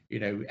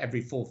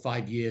 every 4 or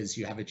 5 years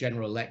you have a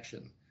general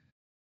election.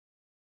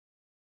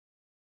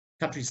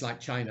 Countries like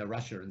China,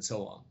 Russia, and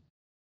so on,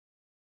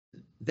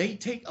 they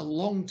take a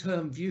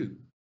long-term view.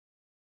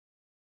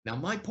 Now,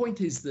 my point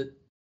is that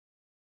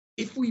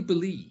if we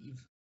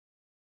believe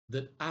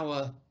that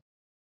our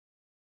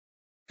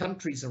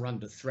countries are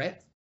under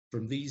threat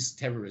from these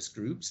terrorist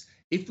groups,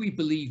 if we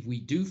believe we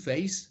do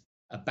face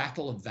a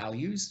battle of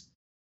values,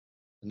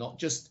 not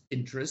just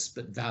interests,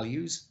 but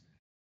values,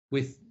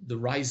 with the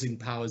rising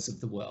powers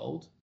of the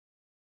world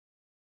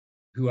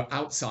who are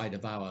outside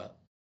of our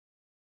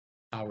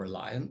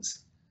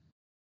alliance.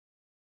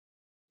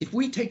 If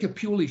we take a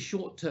purely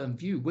short-term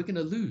view, we're going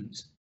to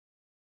lose.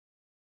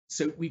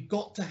 So we've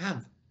got to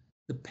have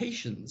the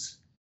patience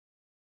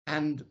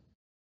and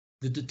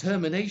the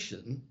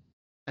determination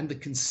and the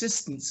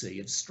consistency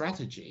of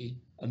strategy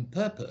and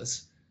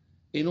purpose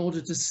in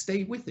order to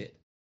stay with it.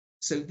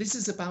 So this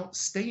is about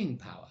staying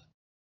power.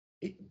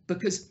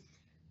 Because,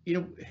 you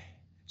know,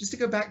 just to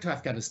go back to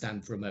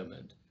Afghanistan for a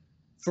moment,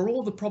 for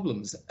all the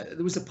problems,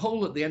 there was a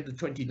poll at the end of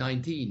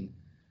 2019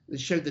 that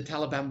showed the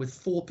Taliban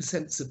with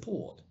 4%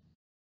 support.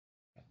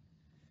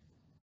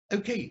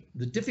 Okay,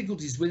 the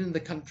difficulties within the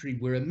country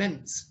were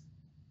immense,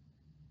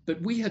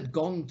 but we had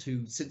gone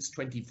to, since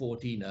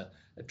 2014, a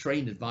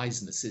train,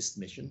 advise and assist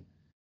mission.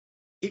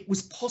 It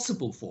was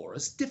possible for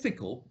us,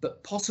 difficult,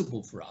 but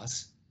possible for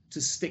us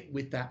to stick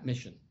with that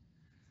mission.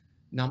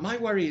 Now, my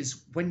worry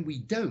is when we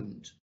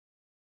don't,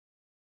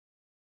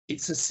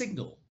 it's a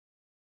signal,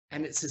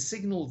 and it's a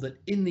signal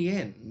that in the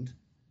end,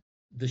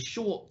 the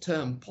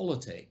short-term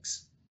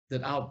politics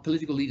that our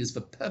political leaders,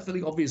 for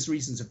perfectly obvious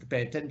reasons, have to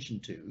pay attention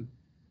to,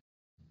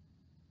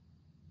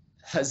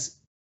 has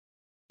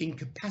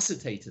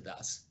incapacitated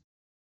us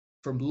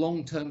from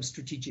long-term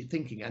strategic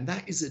thinking. And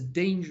that is a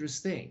dangerous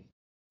thing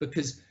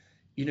because,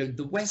 you know,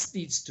 the West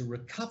needs to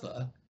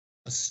recover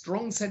a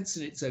strong sense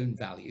in its own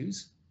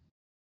values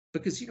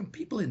because, you know,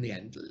 people in the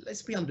end,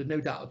 let's be under no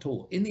doubt at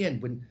all, in the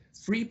end, when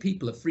free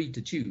people are free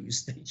to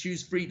choose, they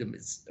choose freedom.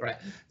 It's right.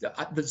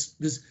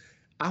 There's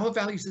our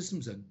value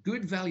system's a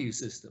good value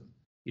system.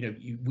 You know,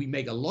 we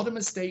make a lot of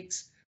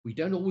mistakes. We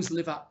don't always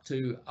live up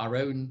to our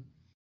own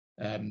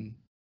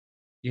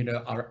you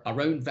know,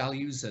 our own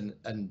values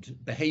and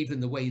behave in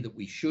the way that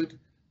we should.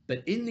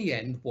 But in the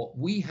end, what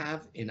we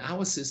have in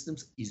our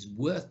systems is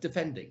worth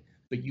defending.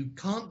 But you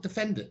can't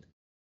defend it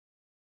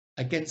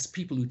against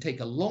people who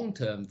take a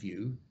long-term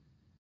view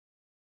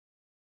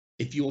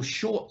if your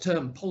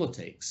short-term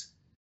politics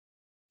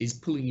is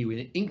pulling you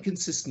in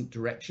inconsistent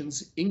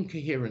directions,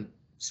 incoherent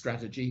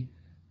strategy,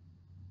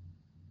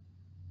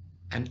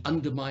 and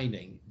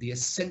undermining the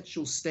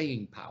essential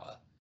staying power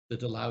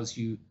that allows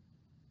you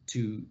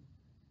to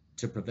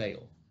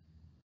prevail.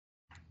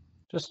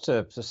 Just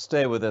to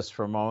stay with this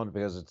for a moment,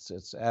 because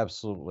it's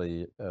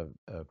absolutely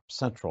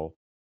central.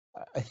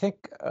 I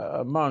think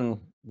among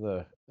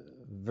the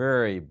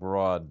very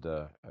broad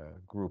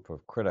group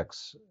of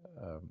critics,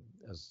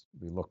 as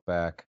we look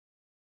back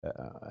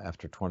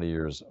after 20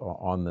 years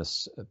on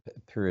this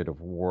period of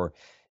war,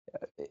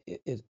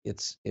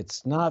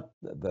 it's not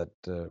that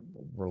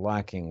we're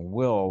lacking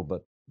will,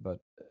 but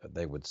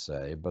they would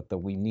say, but that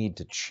we need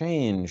to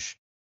change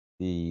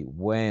the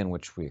way in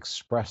which we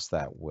express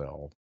that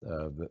will.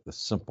 The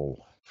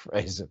simple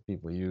phrase that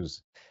people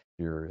use,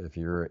 if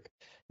you're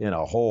in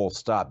a hole,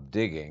 stop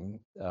digging.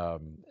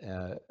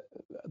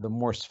 The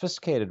more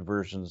sophisticated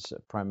versions,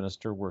 Prime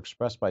Minister, were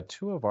expressed by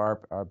two of our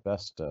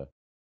best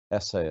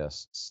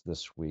essayists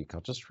this week.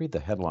 I'll just read the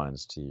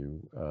headlines to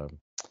you.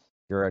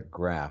 Garrett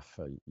Graff,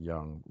 a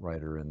young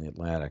writer in The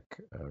Atlantic,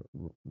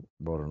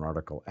 wrote an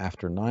article,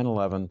 "After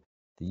 9/11,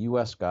 the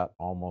U.S. got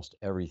almost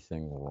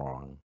everything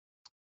wrong."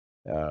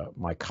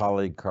 My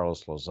colleague,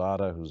 Carlos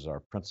Lozada, who's our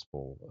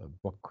principal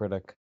book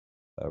critic,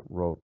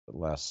 wrote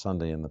last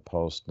Sunday in the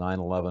Post,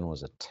 9/11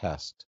 was a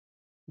test.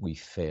 We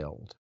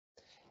failed.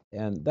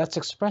 And that's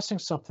expressing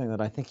something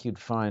that I think you'd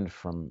find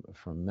from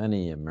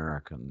many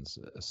Americans,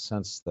 a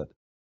sense that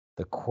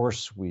the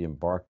course we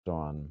embarked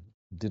on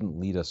didn't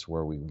lead us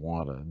where we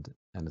wanted.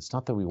 And it's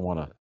not that we want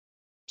to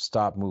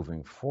stop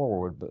moving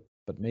forward,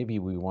 but maybe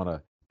we want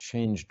to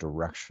change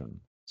direction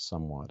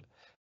somewhat.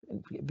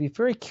 And be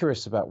very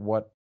curious about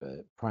what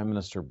Prime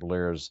Minister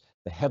Blair's,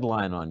 the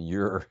headline on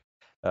your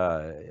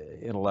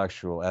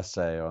intellectual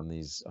essay on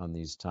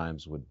these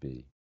times would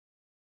be.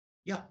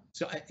 Yeah,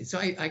 so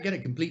I get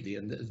it completely,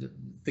 and the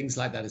things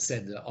like that are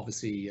said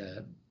obviously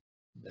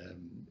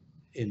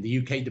in the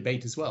UK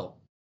debate as well.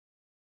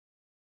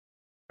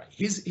 Right.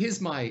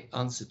 Here's my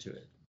answer to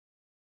it.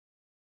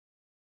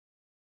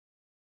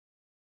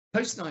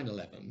 Post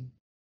 9/11,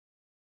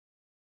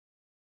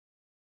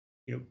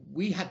 you know,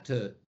 we had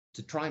to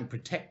try and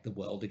protect the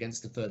world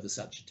against a further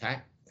such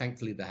attack.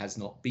 Thankfully, there has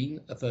not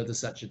been a further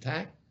such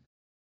attack.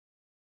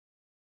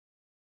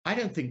 I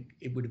don't think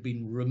it would have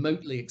been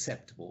remotely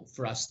acceptable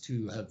for us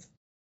to have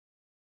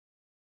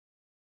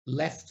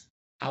left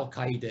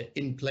Al-Qaeda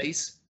in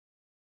place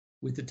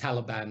with the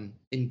Taliban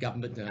in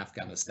government in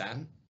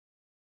Afghanistan.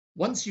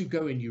 Once you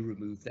go and you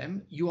remove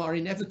them, you are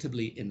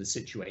inevitably in the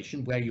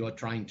situation where you are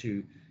trying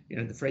to, you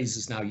know, the phrase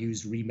is now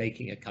used,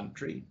 remaking a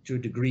country. To a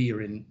degree,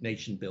 you're in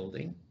nation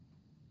building.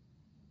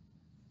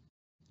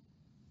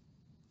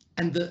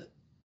 And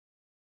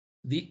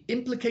the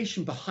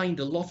implication behind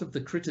a lot of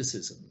the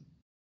criticism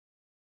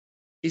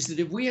is that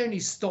if we only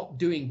stop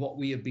doing what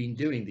we have been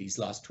doing these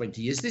last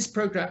 20 years, this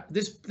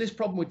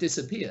problem would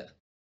disappear.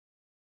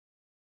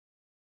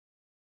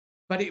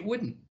 But it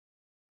wouldn't.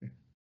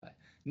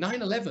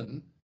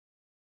 9/11,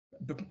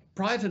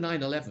 prior to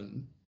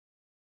 9/11,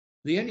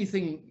 The only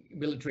thing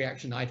military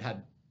action I'd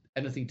had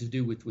anything to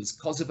do with was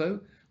Kosovo,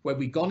 where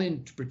we'd gone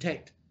in to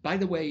protect, by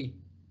the way,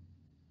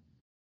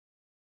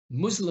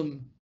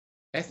 Muslim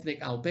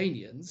ethnic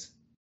Albanians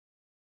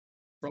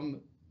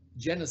from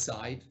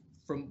genocide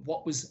from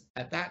what was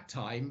at that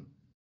time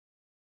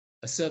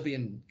a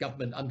Serbian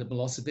government under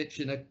Milosevic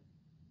in a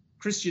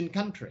Christian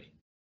country.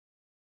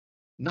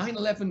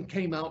 9/11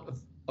 came out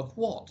of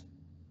what,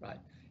 right?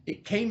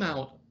 It came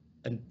out,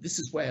 and this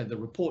is where the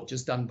report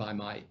just done by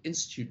my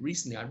institute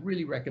recently, I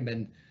really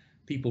recommend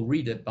people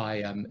read it,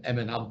 by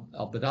Emin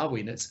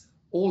al-Badawi, and it's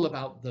all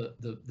about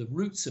the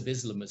roots of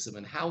Islamism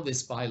and how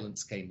this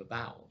violence came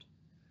about.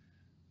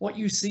 What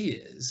you see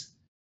is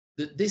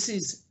that this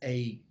is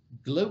a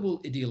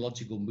global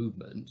ideological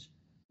movement.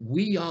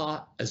 We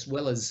are, as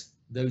well as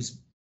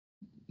those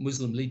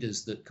Muslim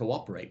leaders that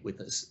cooperate with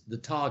us, the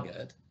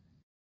target.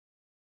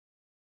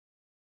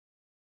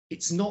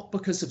 It's not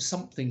because of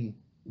something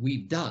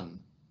we've done,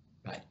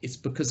 right? It's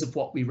because of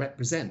what we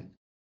represent.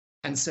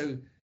 And so,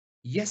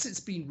 yes,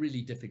 it's been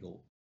really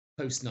difficult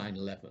post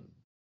 9/11,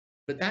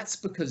 but that's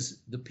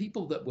because the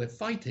people that we're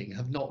fighting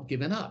have not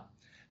given up.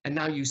 And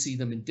now you see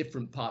them in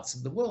different parts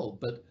of the world.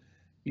 But,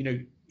 you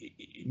know,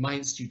 my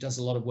institute does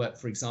a lot of work,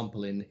 for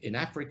example, in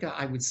Africa.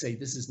 I would say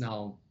this is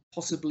now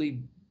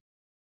possibly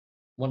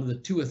one of the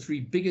 2 or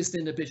 3 biggest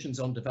inhibitions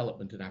on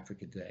development in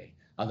Africa today,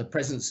 are the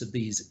presence of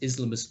these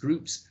Islamist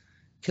groups,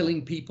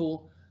 killing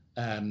people,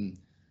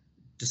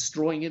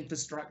 destroying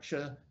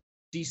infrastructure,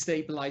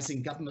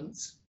 destabilizing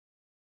governments.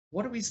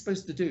 What are we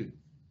supposed to do?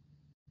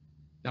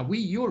 Now, we,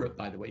 Europe,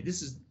 by the way,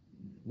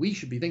 we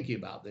should be thinking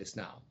about this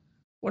now.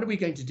 What are we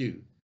going to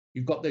do?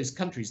 You've got those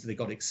countries that they've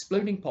got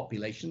exploding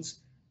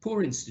populations,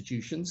 poor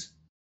institutions,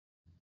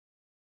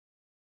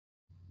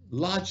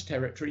 large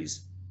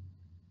territories,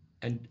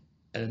 and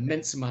an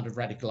immense amount of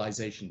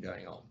radicalization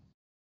going on.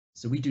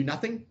 So we do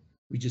nothing.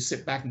 We just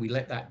sit back and we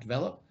let that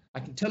develop.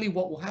 I can tell you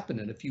what will happen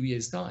in a few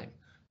years' time.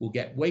 We'll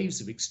get waves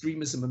of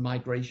extremism and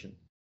migration.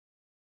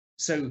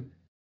 So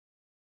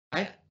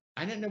I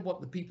don't know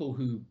what the people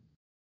who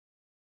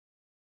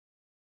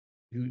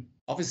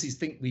obviously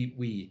think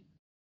we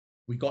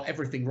got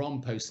everything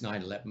wrong post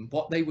 9/11,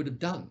 what they would have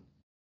done.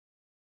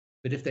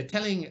 But if they're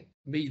telling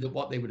me that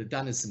what they would have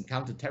done is some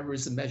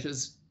counterterrorism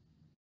measures,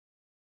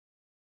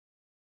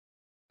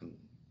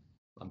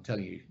 I'm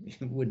telling you,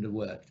 it wouldn't have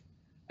worked.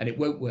 And it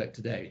won't work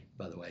today,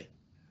 by the way.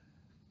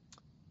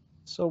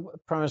 So,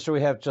 Prime Minister,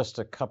 we have just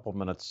a couple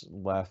minutes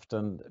left,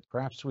 and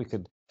perhaps we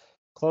could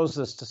close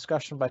this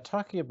discussion by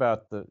talking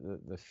about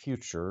the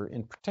future,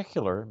 in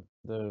particular,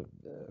 the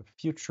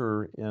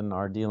future in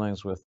our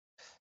dealings with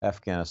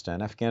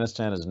Afghanistan.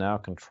 Afghanistan is now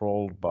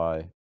controlled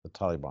by the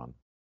Taliban,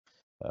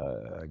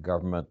 a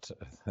government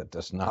that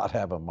does not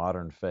have a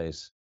modern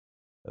face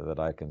that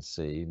I can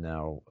see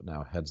now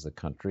heads the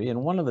country.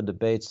 And one of the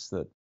debates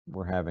that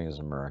we're having as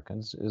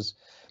Americans is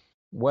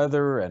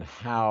whether and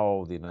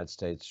how the United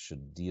States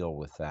should deal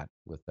with that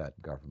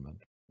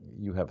government.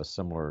 You have a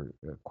similar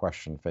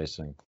question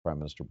facing Prime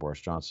Minister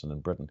Boris Johnson in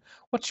Britain.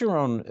 What's your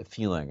own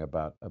feeling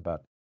about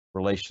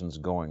relations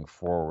going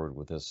forward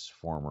with this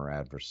former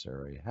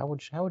adversary? How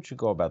would you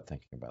go about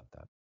thinking about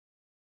that?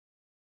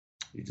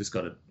 You just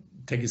got to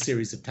take a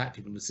series of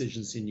tactical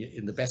decisions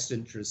in the best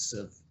interests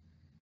of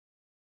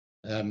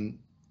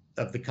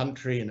the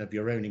country and of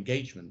your own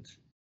engagement.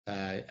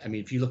 I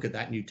mean, if you look at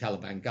that new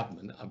Taliban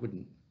government, I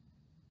wouldn't,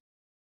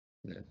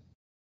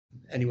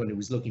 anyone who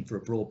was looking for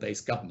a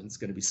broad-based government is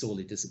going to be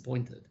sorely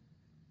disappointed.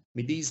 I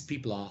mean, these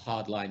people are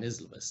hardline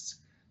Islamists.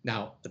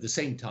 Now, at the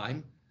same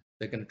time,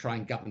 they're going to try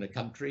and govern a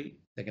country.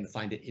 They're going to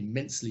find it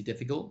immensely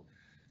difficult.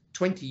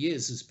 20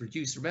 years has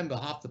produced, remember,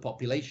 half the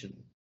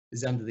population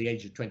is under the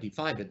age of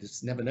 25 and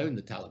has never known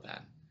the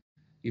Taliban.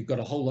 You've got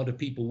a whole lot of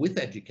people with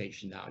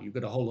education now. You've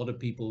got a whole lot of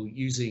people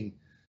using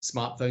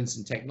smartphones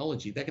and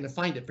technology. They're going to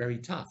find it very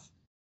tough.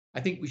 I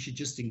think we should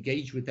just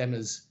engage with them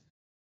as,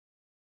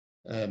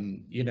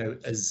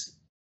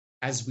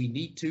 as we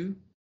need to.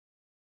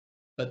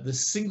 But the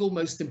single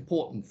most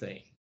important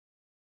thing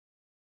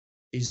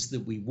is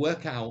that we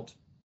work out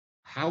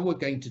how we're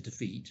going to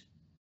defeat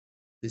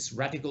this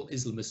radical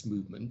Islamist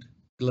movement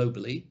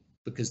globally,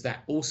 because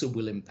that also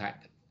will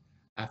impact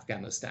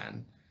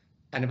Afghanistan.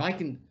 And if I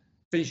can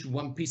finish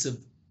one piece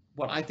of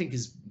what I think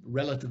is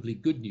relatively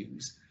good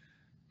news,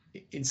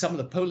 in some of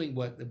the polling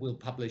work that we'll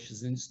publish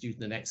as an institute in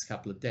the next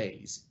couple of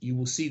days, you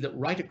will see that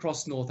right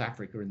across North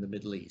Africa and the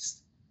Middle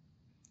East,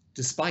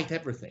 despite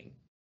everything,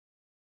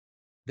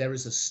 there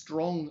is a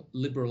strong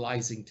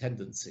liberalizing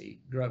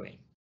tendency growing.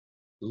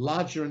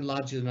 Larger and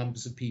larger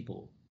numbers of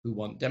people who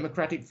want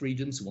democratic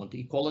freedoms, who want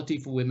equality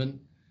for women,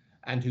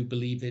 and who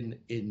believe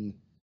in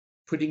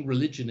putting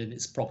religion in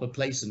its proper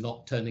place and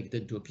not turning it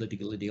into a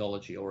political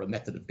ideology or a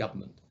method of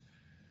government.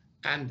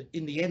 And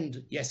in the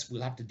end, yes,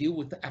 we'll have to deal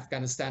with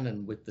Afghanistan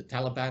and with the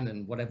Taliban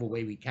in whatever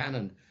way we can.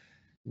 And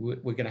we're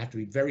going to have to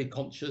be very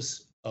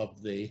conscious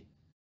of the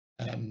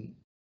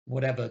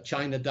whatever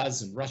China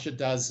does and Russia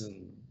does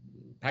and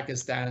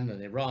Pakistan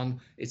and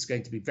Iran. It's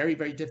going to be very,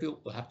 very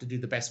difficult. We'll have to do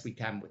the best we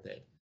can with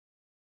it.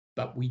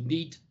 But we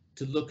need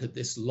to look at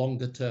this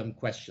longer term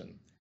question,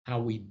 how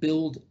we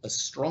build a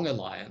strong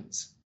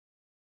alliance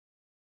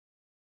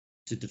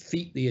to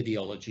defeat the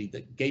ideology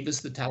that gave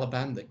us the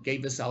Taliban, that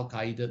gave us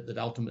Al-Qaeda, that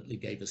ultimately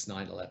gave us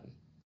 9/11.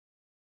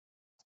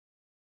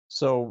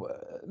 So,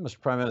 Mr.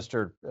 Prime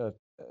Minister,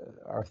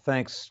 our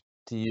thanks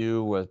to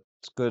you.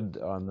 It's good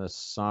on this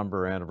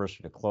somber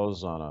anniversary to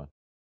close on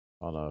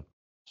a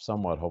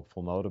somewhat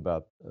hopeful note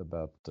about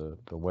the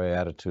way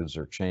attitudes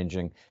are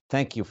changing.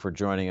 Thank you for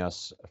joining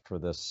us for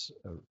this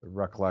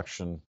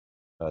recollection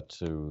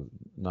to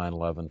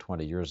 9/11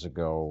 20 years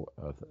ago.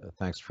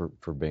 Thanks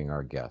for being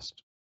our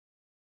guest.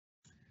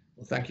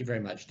 Well, thank you very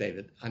much,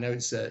 David. I know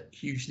it's a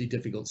hugely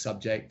difficult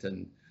subject,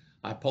 and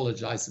I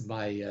apologize if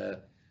my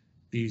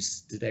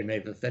views today may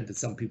have offended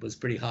some people. It's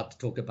pretty hard to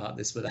talk about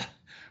this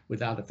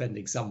without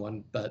offending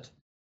someone, but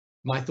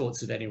my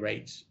thoughts at any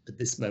rate at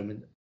this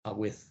moment are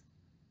with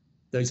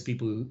those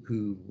people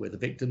who were the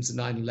victims of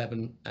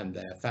 9/11 and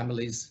their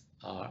families,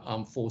 our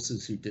armed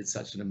forces who did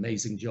such an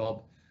amazing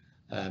job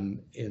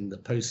in the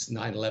post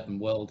 9/11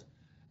 world.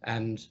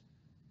 And,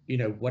 you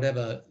know,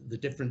 whatever the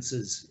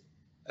differences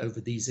over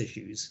these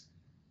issues,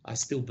 I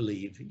still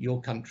believe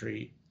your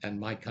country and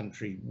my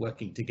country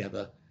working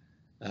together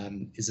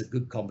is a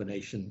good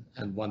combination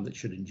and one that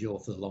should endure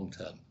for the long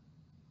term.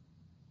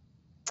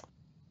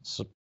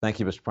 So thank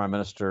you, Mr. Prime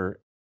Minister.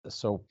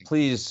 So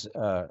please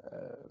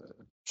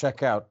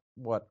check out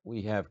what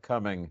we have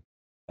coming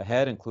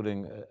ahead,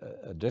 including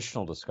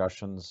additional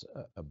discussions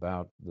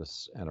about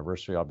this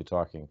anniversary. I'll be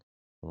talking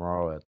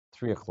tomorrow at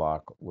 3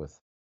 o'clock with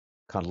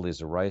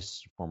Condoleezza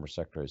Rice, former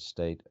Secretary of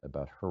State,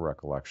 about her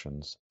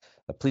recollections.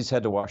 Please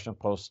head to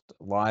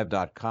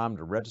WashingtonPostLive.com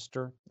to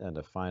register and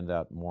to find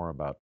out more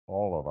about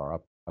all of our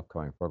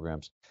upcoming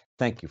programs.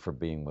 Thank you for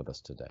being with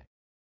us today.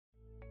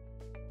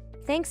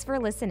 Thanks for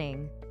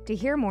listening. To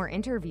hear more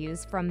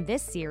interviews from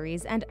this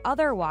series and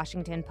other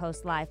Washington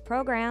Post Live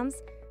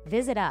programs,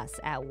 visit us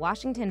at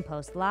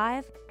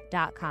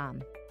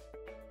WashingtonPostLive.com.